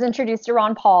I was introduced to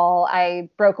Ron Paul. I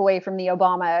broke away from the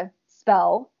Obama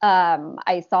spell.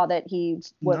 I saw that he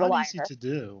was a liar. Not easy to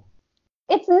do.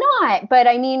 It's not, but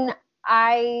I mean,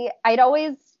 I'd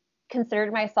always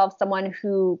considered myself someone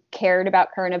who cared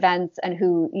about current events and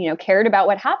who, cared about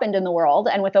what happened in the world.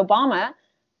 And with Obama,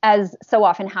 as so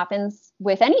often happens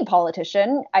with any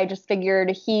politician, I just figured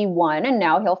he won and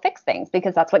now he'll fix things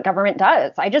because that's what government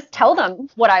does. I just tell them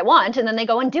what I want and then they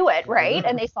go and do it, right?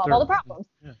 And they solve all the problems.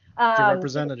 Yeah. Your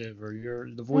representative or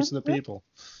you're the voice of the people.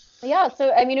 Yeah.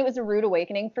 So, I mean, it was a rude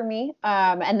awakening for me.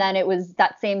 And then it was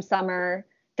that same summer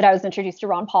that I was introduced to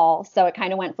Ron Paul. So it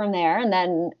kind of went from there. And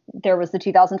then there was the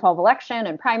 2012 election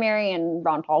and primary and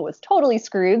Ron Paul was totally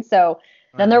screwed. So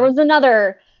then there was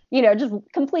another just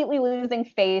completely losing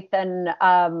faith. And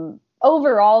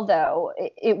overall, though,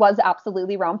 it was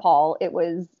absolutely Ron Paul. It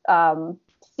was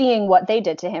seeing what they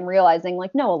did to him, realizing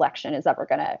like no election is ever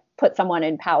going to put someone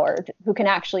in power who can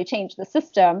actually change the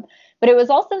system. But it was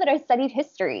also that I studied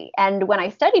history. And when I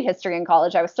studied history in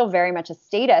college, I was still very much a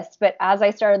statist. But as I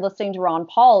started listening to Ron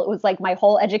Paul, it was like my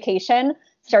whole education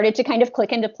started to kind of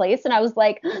click into place. And I was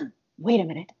like, wait a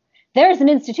minute. there's an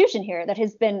institution here that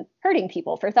has been hurting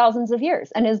people for thousands of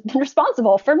years and has been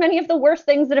responsible for many of the worst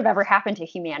things that have ever happened to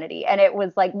humanity. And it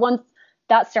was like, once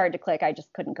that started to click, I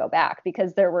just couldn't go back,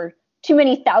 because there were too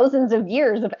many thousands of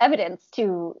years of evidence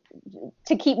to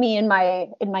keep me in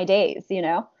my days, you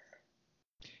know?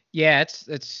 Yeah,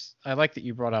 it's I like that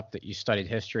you brought up that you studied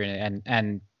history,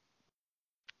 and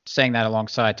saying that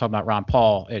alongside talking about Ron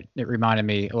Paul, it reminded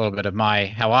me a little bit of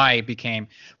how I became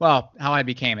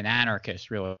an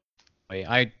anarchist, really.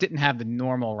 I didn't have the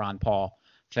normal Ron Paul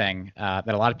thing that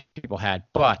a lot of people had,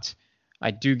 but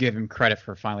I do give him credit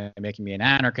for finally making me an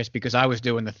anarchist, because I was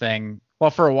doing the thing.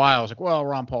 Well, for a while, I was like, well,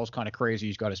 Ron Paul's kind of crazy.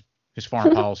 He's got his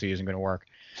foreign policy isn't going to work.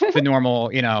 The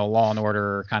normal, law and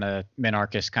order kind of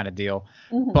minarchist kind of deal.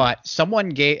 Mm-hmm. But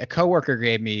a coworker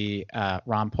gave me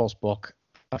Ron Paul's book,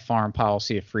 A Foreign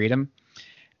Policy of Freedom.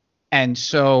 And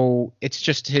so it's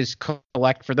just his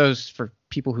for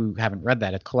people who haven't read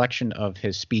that, a collection of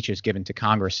his speeches given to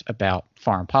Congress about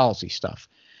foreign policy stuff.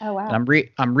 Oh, wow. And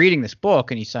I'm reading this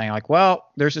book, and he's saying like,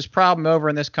 well, there's this problem over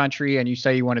in this country, and you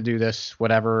say you want to do this,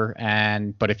 whatever.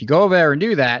 But if you go over there and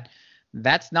do that,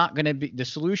 that's not going to be the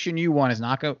solution you want. Is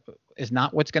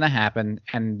not what's going to happen.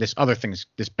 And this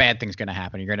bad thing's going to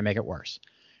happen. You're going to make it worse.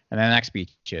 And then the next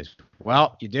speech is,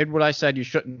 well, you did what I said you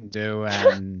shouldn't do,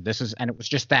 and and it was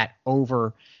just that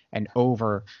over and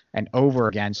over and over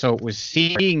again. So it was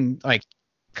getting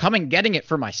it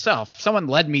for myself. Someone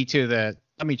led me to the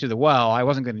well. I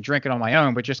wasn't going to drink it on my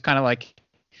own, but just kind of like,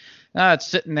 it's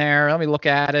sitting there. Let me look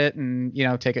at it and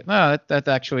take it. No,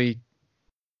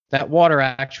 that water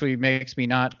actually makes me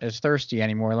not as thirsty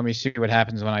anymore. Let me see what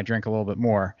happens when I drink a little bit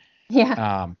more.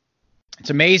 Yeah. It's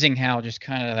amazing how just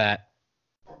kind of that.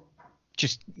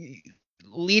 Just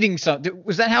leading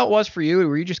was that how it was for you?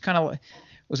 Were you just kind of,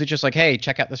 was it just like, hey,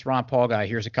 check out this Ron Paul guy,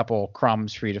 here's a couple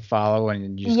crumbs for you to follow,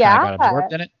 and you just kind of got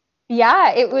absorbed in it?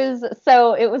 Yeah, it was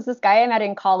this guy I met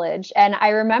in college, and I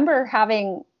remember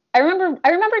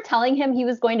telling him he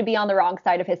was going to be on the wrong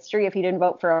side of history if he didn't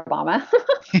vote for Obama.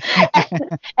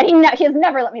 and he has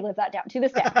never let me live that down to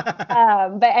this day.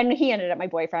 And he ended up my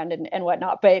boyfriend and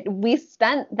whatnot. But we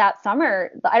spent that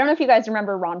summer, I don't know if you guys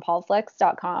remember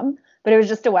ronpaulflix.com, but it was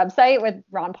just a website with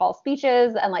Ron Paul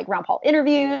speeches and like Ron Paul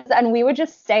interviews. And we would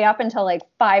just stay up until like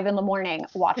 5 a.m.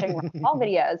 watching Ron Paul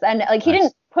videos. And like, he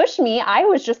didn't push me. I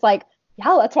was just like,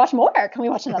 yeah, let's watch more. Can we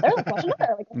watch another? Let's watch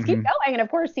another. Like, let's keep going. And of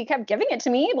course, he kept giving it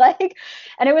to me,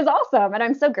 and it was awesome. And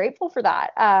I'm so grateful for that.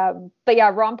 But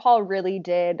yeah, Ron Paul really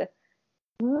did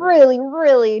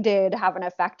have an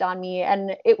effect on me.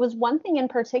 And it was one thing in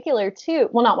particular too.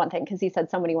 Well, not one thing, because he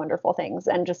said so many wonderful things,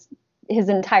 and just his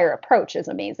entire approach is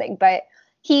amazing. But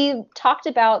he talked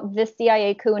about the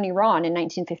CIA coup in Iran in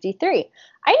 1953.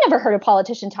 I never heard a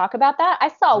politician talk about that. I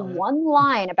saw one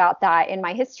line about that in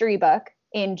my history book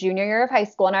in junior year of high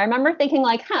school. And I remember thinking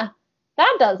like,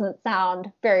 that doesn't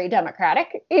sound very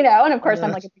democratic, And of course,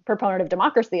 I'm like a big proponent of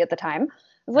democracy at the time. I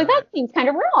was like, that seems kind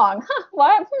of wrong.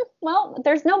 What? Well,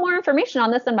 there's no more information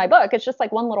on this in my book. It's just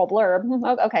like one little blurb.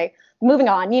 Okay, moving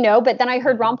on, But then I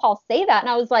heard Ron Paul say that, and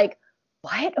I was like,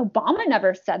 what? Obama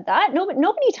never said that.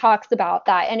 Nobody talks about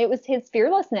that. And it was his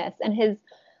fearlessness and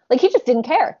he just didn't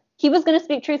care. He was going to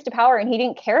speak truth to power, and he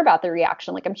didn't care about the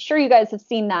reaction. Like, I'm sure you guys have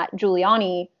seen that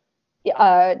Giuliani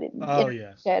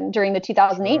during the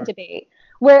 2008 debate,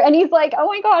 and he's like, oh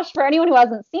my gosh, for anyone who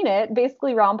hasn't seen it,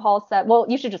 basically Ron Paul said, well,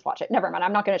 you should just watch it. Never mind.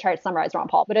 I'm not going to try to summarize Ron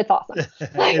Paul, but it's awesome.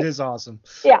 It is awesome.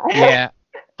 Yeah.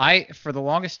 For the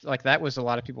longest, that was a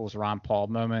lot of people's Ron Paul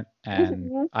moment.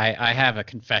 And I have a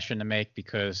confession to make,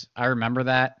 because I remember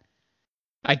that.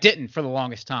 I didn't for the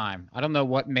longest time. I don't know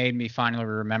what made me finally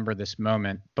remember this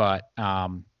moment, but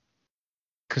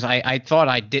because I thought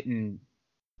I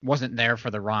wasn't there for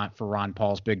Ron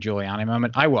Paul's big Giuliani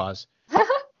moment. I was,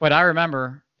 but I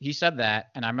remember he said that,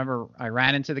 and I remember I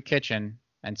ran into the kitchen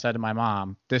and said to my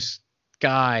mom, "This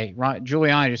guy,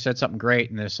 Giuliani, just said something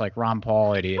great, and this like Ron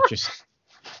Paul idiot just,"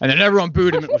 and then everyone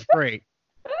booed him. It was great.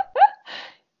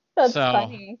 That's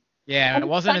funny. Yeah, and it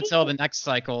wasn't until the next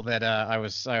cycle that I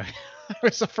was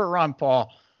for Ron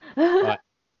Paul. But.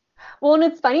 Well, and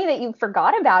it's funny that you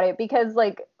forgot about it, because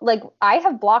like I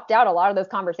have blocked out a lot of those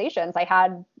conversations I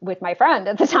had with my friend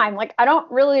at the time. Like, I don't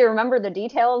really remember the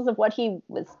details of what he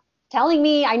was telling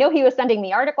me. I know he was sending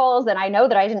me articles, and I know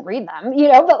that I didn't read them,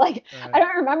 but like, I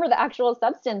don't remember the actual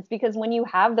substance, because when you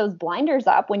have those blinders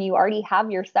up, when you already have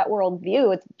your set world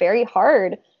view, it's very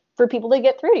hard for people to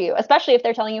get through to you, especially if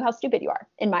they're telling you how stupid you are,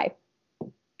 in my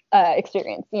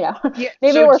experience, Yeah,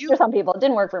 maybe it works for some people. It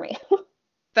didn't work for me.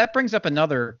 That brings up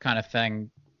another kind of thing,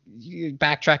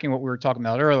 backtracking what we were talking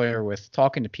about earlier with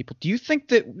talking to people, do you think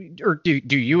that, or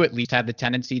do you at least have the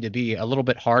tendency to be a little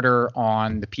bit harder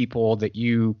on the people that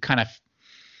you kind of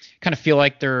feel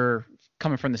like they're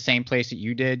coming from the same place that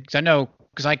you did?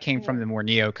 Because I came from the more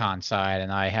neocon side,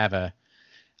 and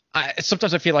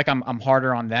sometimes I feel like I'm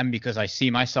harder on them because I see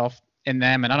myself in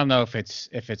them, and I don't know if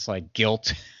it's like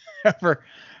guilt over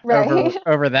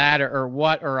that or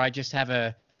what, or I just have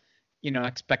a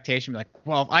expectation like,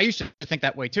 well, I used to think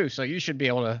that way too, so you should be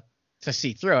able to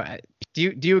see through it.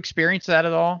 Do you experience that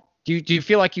at all? Do you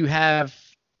feel like you have,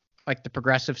 like, the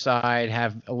progressive side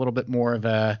have a little bit more of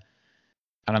a,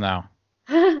 I don't know,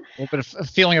 a little bit of a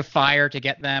feeling of fire to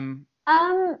get them?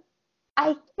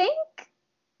 I think,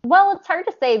 well, it's hard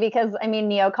to say because I mean,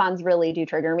 neocons really do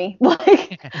trigger me.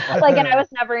 like, and I was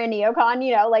never a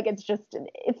neocon, like it's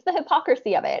the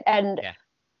hypocrisy of it. And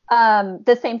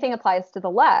the same thing applies to the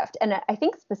left. And I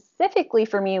think specifically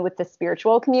for me with the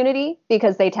spiritual community,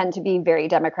 because they tend to be very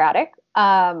democratic.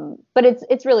 But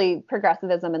it's really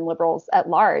progressivism and liberals at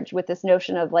large with this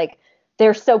notion of like,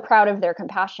 they're so proud of their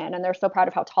compassion and they're so proud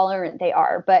of how tolerant they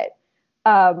are. But,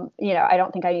 I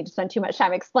don't think I need to spend too much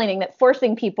time explaining that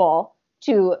forcing people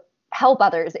to help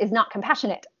others is not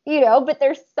compassionate, but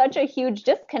there's such a huge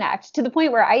disconnect to the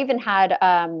point where I even had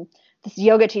this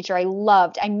yoga teacher I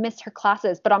loved. I missed her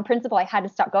classes, but on principle, I had to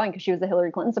stop going because she was a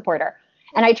Hillary Clinton supporter.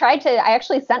 And I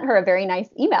actually sent her a very nice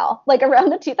email, like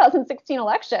around the 2016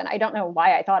 election. I don't know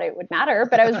why I thought it would matter,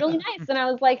 but I was really nice. And I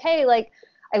was like, hey, like,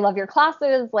 I love your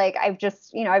classes. Like, I've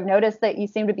just, I've noticed that you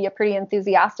seem to be a pretty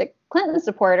enthusiastic Clinton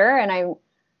supporter. And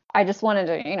I just wanted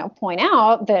to, point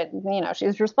out that,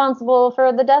 she's responsible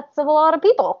for the deaths of a lot of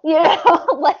people,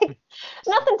 like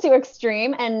nothing too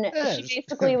extreme. And she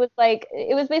basically was like,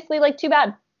 it was basically like, too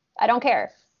bad. I don't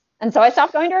care. And so I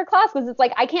stopped going to her class because it's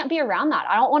like, I can't be around that.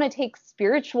 I don't want to take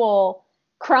spiritual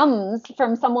crumbs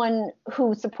from someone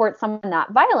who supports someone that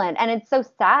violent. And it's so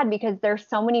sad because there's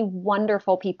so many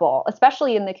wonderful people,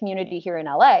 especially in the community here in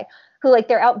LA, who like,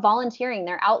 they're out volunteering.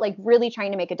 They're out like really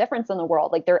trying to make a difference in the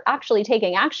world. Like they're actually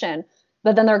taking action,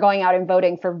 but then they're going out and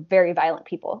voting for very violent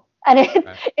people. And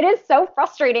it is so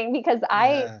frustrating because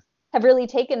I have really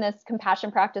taken this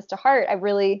compassion practice to heart. I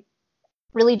really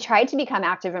tried to become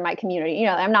active in my community.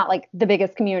 I'm not like the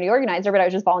biggest community organizer, but I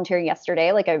was just volunteering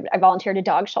yesterday. Like I volunteered at a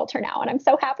dog shelter now, and I'm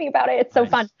so happy about it. It's so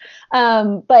fun.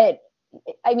 But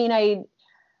I mean,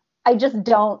 I just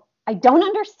don't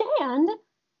understand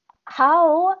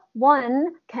how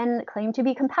one can claim to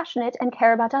be compassionate and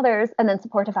care about others and then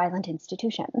support a violent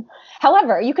institution.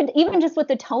 However, you could even just with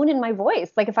the tone in my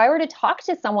voice, like if I were to talk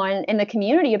to someone in the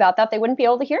community about that, they wouldn't be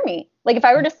able to hear me. Like if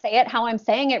I were to say it how I'm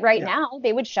saying it right now,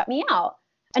 they would shut me out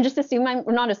and just assume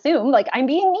like I'm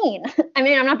being mean. I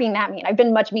mean, I'm not being that mean. I've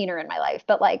been much meaner in my life,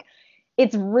 but like,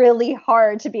 it's really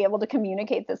hard to be able to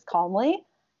communicate this calmly.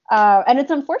 And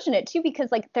it's unfortunate too,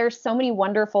 because like there's so many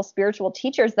wonderful spiritual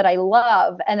teachers that I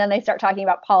love. And then they start talking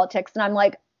about politics and I'm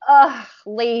like, ugh,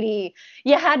 lady,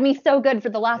 you had me so good for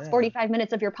the last 45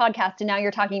 minutes of your podcast. And now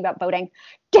you're talking about voting.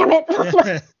 Damn it.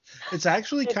 It's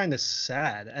actually kind of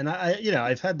sad. And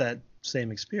I've had that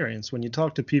same experience when you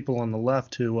talk to people on the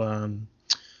left who,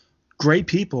 great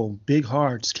people, big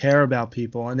hearts, care about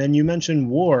people. And then you mention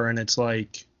war and it's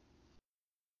like,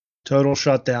 total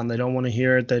shutdown. They don't want to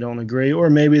hear it. They don't agree. Or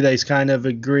maybe they kind of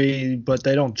agree, but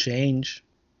they don't change.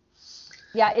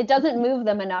 Yeah, it doesn't move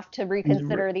them enough to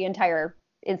reconsider the entire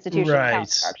institution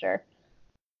structure.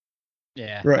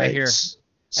 Yeah, right. I hear. So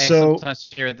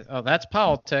sometimes hear, that's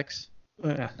politics.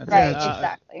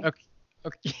 Exactly.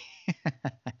 Okay.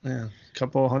 Yeah, a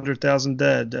couple 100,000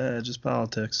 dead, just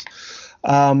politics.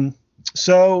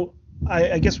 So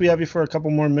I guess we have you for a couple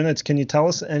more minutes. Can you tell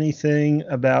us anything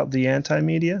about the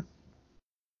anti-media?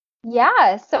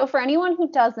 Yeah. So for anyone who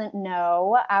doesn't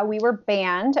know, we were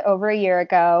banned over a year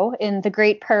ago in the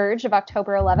Great Purge of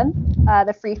October 11th.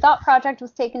 The Free Thought Project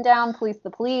was taken down, Police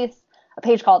the Police, a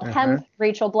page called Hemp,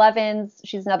 Rachel Blevins,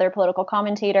 she's another political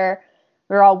commentator.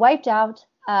 We were all wiped out.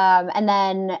 And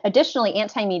then additionally,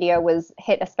 anti-media was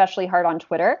hit especially hard on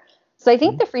Twitter. So I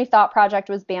think the Free Thought Project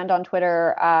was banned on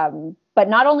Twitter. But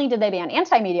not only did they ban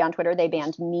anti-media on Twitter, they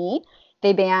banned me.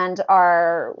 They banned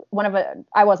I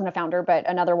wasn't a founder, but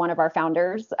another one of our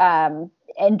founders. And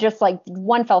just like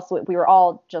one fell swoop, we were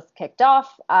all just kicked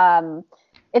off.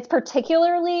 It's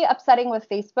particularly upsetting with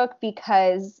Facebook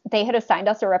because they had assigned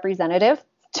us a representative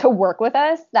to work with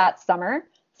us that summer.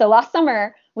 So last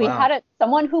summer, we had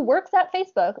someone who works at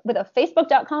Facebook with a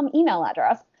facebook.com email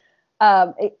address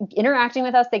interacting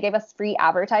with us. They gave us free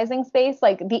advertising space.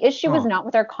 Like the issue was not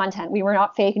with our content. We were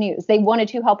not fake news. They wanted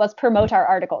to help us promote our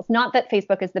articles. Not that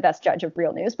Facebook is the best judge of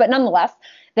real news, but nonetheless,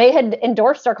 they had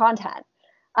endorsed our content.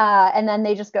 And then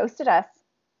they just ghosted us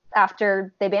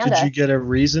after they banned us. Did you get a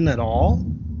reason at all?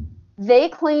 They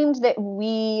claimed that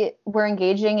we were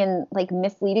engaging in like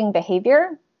misleading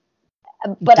behavior,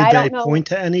 but I don't know. Did they point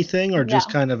to anything, or just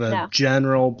kind of a no.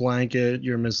 general blanket,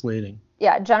 you're misleading?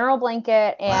 Yeah, general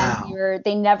blanket, and Wow.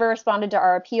 they never responded to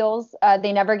our appeals.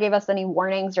 They never gave us any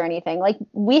warnings or anything. Like,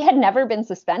 we had never been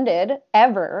suspended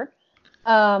ever.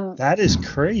 That is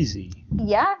crazy.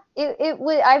 Yeah,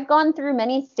 I've gone through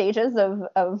many stages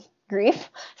of grief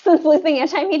since losing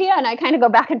Anti-Media, and I kind of go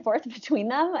back and forth between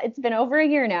them. It's been over a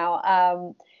year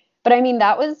now. But I mean,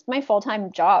 that was my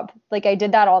full-time job. Like, I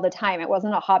did that all the time. It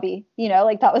wasn't a hobby,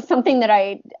 like that was something that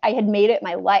I had made it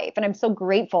my life. And I'm so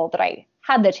grateful that I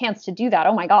had the chance to do that.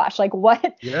 Oh my gosh. Like,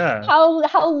 what? Yeah.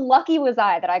 How lucky was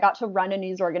I that I got to run a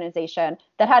news organization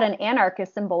that had an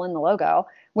anarchist symbol in the logo,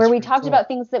 where we talked about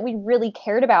things that we really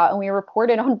cared about, and we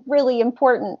reported on really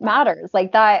important matters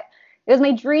like that. It was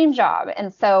my dream job.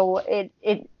 And so it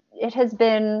has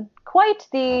been quite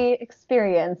the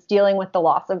experience dealing with the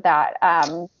loss of that.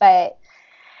 But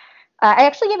I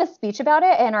actually gave a speech about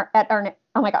it at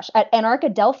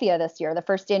Anarchadelphia this year, the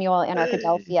first annual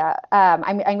Anarchadelphia.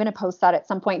 I'm going to post that at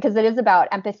some point, because it is about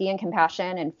empathy and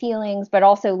compassion and feelings, but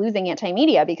also losing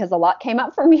Anti-Media, because a lot came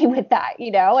up for me with that,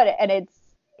 and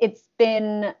it's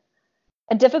been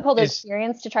a difficult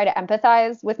experience to try to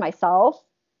empathize with myself,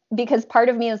 because part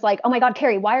of me is like, oh my God,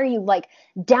 Carey, why are you like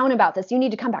down about this? You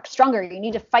need to come back stronger. You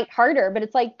need to fight harder. But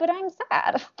it's like, but I'm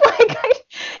sad. I've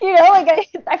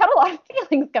had a lot of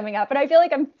feelings coming up, and I feel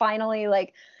like I'm finally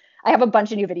like, I have a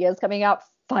bunch of new videos coming out.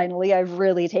 Finally, I've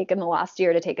really taken the last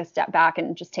year to take a step back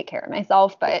and just take care of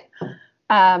myself. But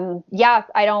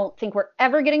I don't think we're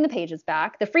ever getting the pages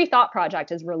back. The Free Thought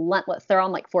Project is relentless. They're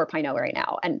on like 4.0 right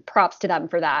now, and props to them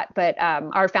for that. But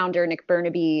our founder, Nick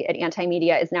Burnaby at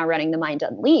Anti-Media, is now running the Mind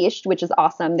Unleashed, which is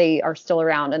awesome. They are still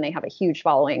around, and they have a huge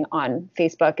following on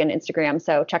Facebook and Instagram.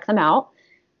 So check them out.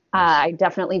 I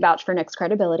definitely vouch for Nick's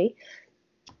credibility.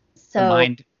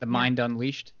 So the Mind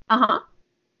Unleashed. Uh-huh.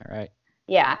 All right.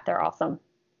 Yeah, they're awesome.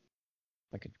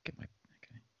 I could get my.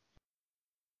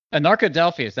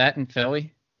 Anarchadelphia, is that in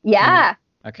Philly? Yeah.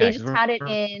 Okay. They just had it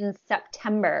in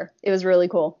September. It was really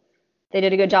cool. They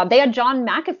did a good job. They had John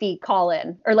McAfee call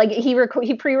in, or like he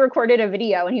pre-recorded a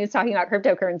video, and he was talking about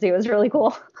cryptocurrency. It was really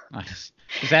cool. Nice.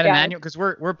 Is that an annual? Because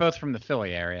we're both from the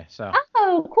Philly area, so.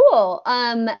 Oh, cool.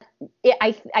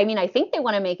 I think they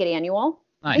want to make it annual.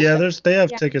 Nice. Yeah, they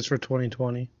have tickets for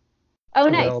 2020. Oh,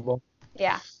 available. Nice.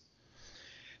 Yeah.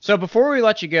 So before we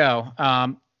let you go,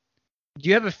 do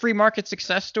you have a free market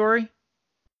success story?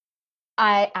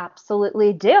 I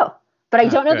absolutely do, but I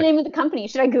don't know the name of the company.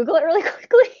 Should I Google it really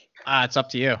quickly? It's up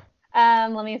to you.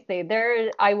 Let me see.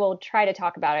 I will try to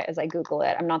talk about it as I Google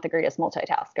it. I'm not the greatest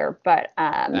multitasker, but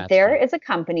there is a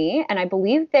company, and I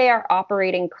believe they are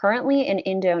operating currently in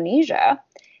Indonesia,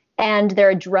 and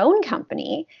they're a drone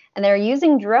company, and they're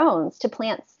using drones to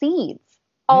plant seeds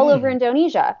all over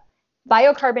Indonesia.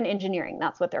 Biocarbon engineering,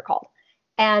 that's what they're called.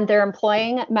 And they're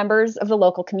employing members of the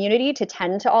local community to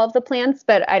tend to all of the plants.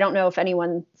 But I don't know if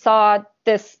anyone saw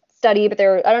this study, but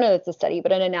I don't know if it's a study,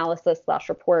 but an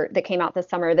analysis/report that came out this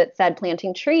summer that said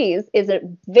planting trees is a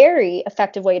very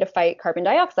effective way to fight carbon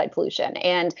dioxide pollution.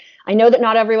 And I know that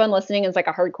not everyone listening is like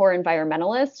a hardcore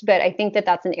environmentalist, but I think that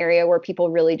that's an area where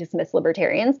people really dismiss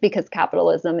libertarians, because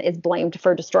capitalism is blamed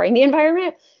for destroying the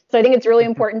environment. So I think it's really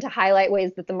important to highlight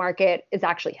ways that the market is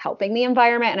actually helping the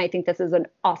environment. And I think this is an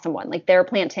awesome one. Like, they're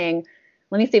planting,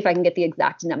 let me see if I can get the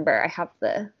exact number. I have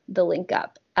the link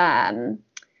up.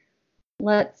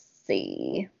 Let's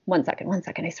see. One second. I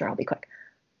swear I'll be quick.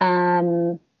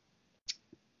 Well,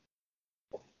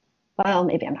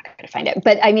 maybe I'm not going to find it.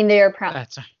 But I mean, they're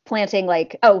planting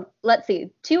let's see.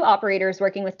 2 operators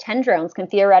working with 10 drones can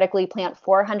theoretically plant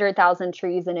 400,000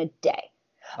 trees in a day.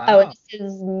 Wow. Oh, this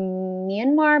is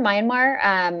Myanmar.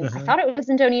 I thought it was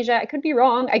Indonesia. I could be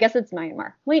wrong. I guess it's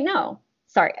Myanmar. Wait, no.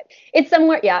 Sorry. It's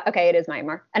somewhere. Yeah. Okay. It is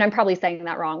Myanmar. And I'm probably saying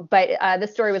that wrong. But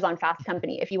this story was on Fast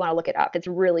Company, if you want to look it up. It's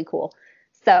really cool.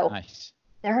 So nice.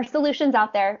 There are solutions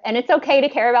out there. And it's okay to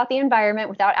care about the environment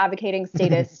without advocating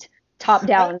statist,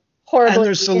 top-down, horrible. And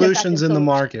there's solutions in the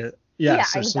market.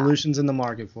 Yes, there's solutions in the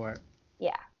market for it.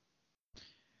 Yeah.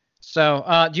 So,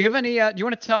 do you have any? Do you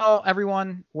want to tell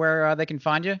everyone where they can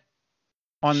find you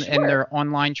in their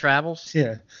online travels?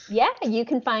 Yeah. Yeah, you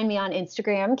can find me on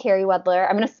Instagram, Carey Wedler.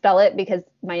 I'm going to spell it because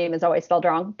my name is always spelled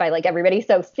wrong by like everybody.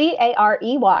 So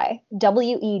CareyWed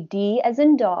as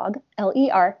in dog,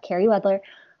 Ler, Carey Wedler.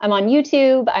 I'm on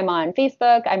YouTube. I'm on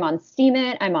Facebook. I'm on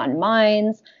Steemit. I'm on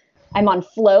Minds. I'm on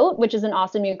Float, which is an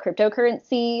awesome new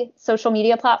cryptocurrency social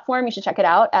media platform. You should check it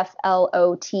out.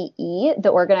 FLOTE. The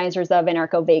organizers of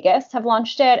Anarcho Vegas have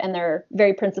launched it, and they're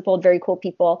very principled, very cool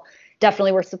people.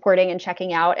 Definitely worth supporting and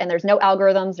checking out. And there's no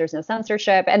algorithms, there's no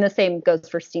censorship, and the same goes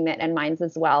for Steemit and Minds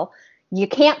as well. You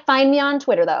can't find me on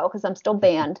Twitter though, because I'm still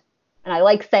banned, and I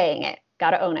like saying it.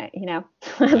 Got to own it, you know.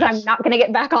 Nice. I'm not going to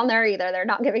get back on there either. They're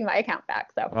not giving my account back.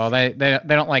 So. Well, they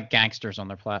don't like gangsters on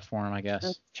their platform, I guess.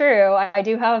 That's true. I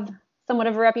do have somewhat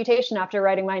of a reputation after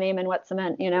writing my name in wet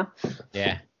cement, you know.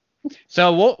 Yeah.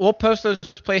 So we'll post those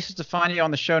places to find you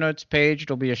on the show notes page.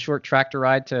 It'll be a short tractor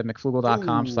ride to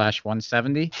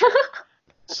mcflugel.com/170.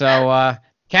 So,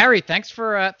 Carey, thanks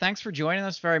for joining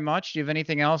us very much. Do you have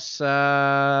anything else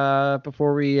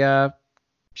before we end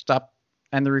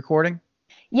the recording?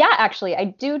 Yeah, actually, I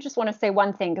do just want to say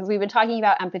one thing, because we've been talking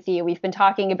about empathy. We've been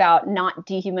talking about not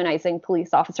dehumanizing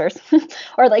police officers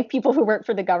or like people who work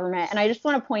for the government. And I just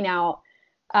want to point out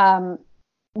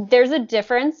there's a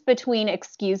difference between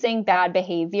excusing bad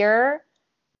behavior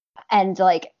and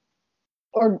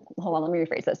or hold on, let me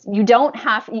rephrase this. You don't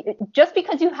have, just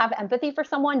because you have empathy for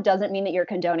someone doesn't mean that you're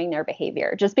condoning their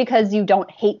behavior. Just because you don't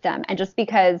hate them and just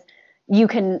because you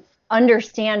can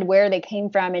understand where they came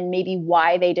from and maybe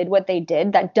why they did what they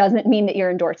did, that doesn't mean that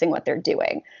you're endorsing what they're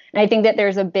doing. And I think that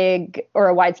there's a big or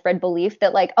a widespread belief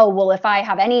that like, oh, well, if I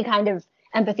have any kind of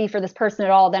empathy for this person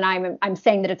at all, then I'm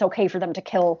saying that it's okay for them to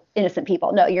kill innocent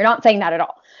people. No, you're not saying that at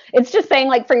all. It's just saying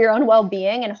like for your own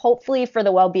well-being and hopefully for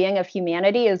the well-being of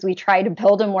humanity as we try to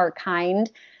build a more kind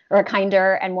or a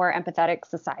kinder and more empathetic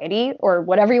society, or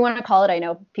whatever you want to call it. I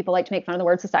know people like to make fun of the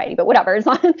word society, but whatever. As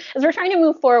we're trying to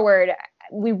move forward,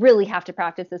 we really have to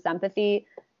practice this empathy.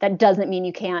 That doesn't mean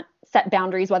you can't set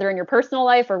boundaries, whether in your personal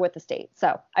life or with the state.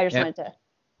 So I just wanted to.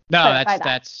 No,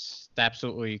 that's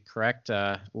absolutely correct.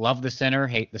 Love the sinner,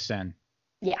 hate the sin.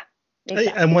 Yeah.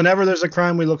 Exactly. And whenever there's a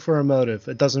crime, we look for a motive.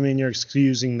 It doesn't mean you're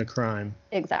excusing the crime.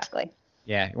 Exactly.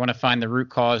 Yeah. You want to find the root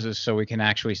causes so we can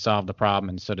actually solve the problem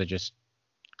instead of just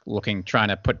trying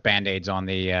to put Band-Aids on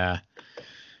the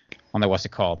what's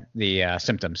it called? The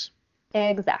symptoms.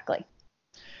 Exactly.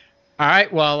 All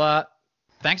right. Well,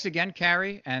 thanks again,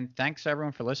 Carey, and thanks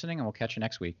everyone for listening, and we'll catch you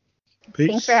next week.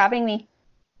 Peace. Thanks for having me.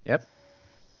 Yep.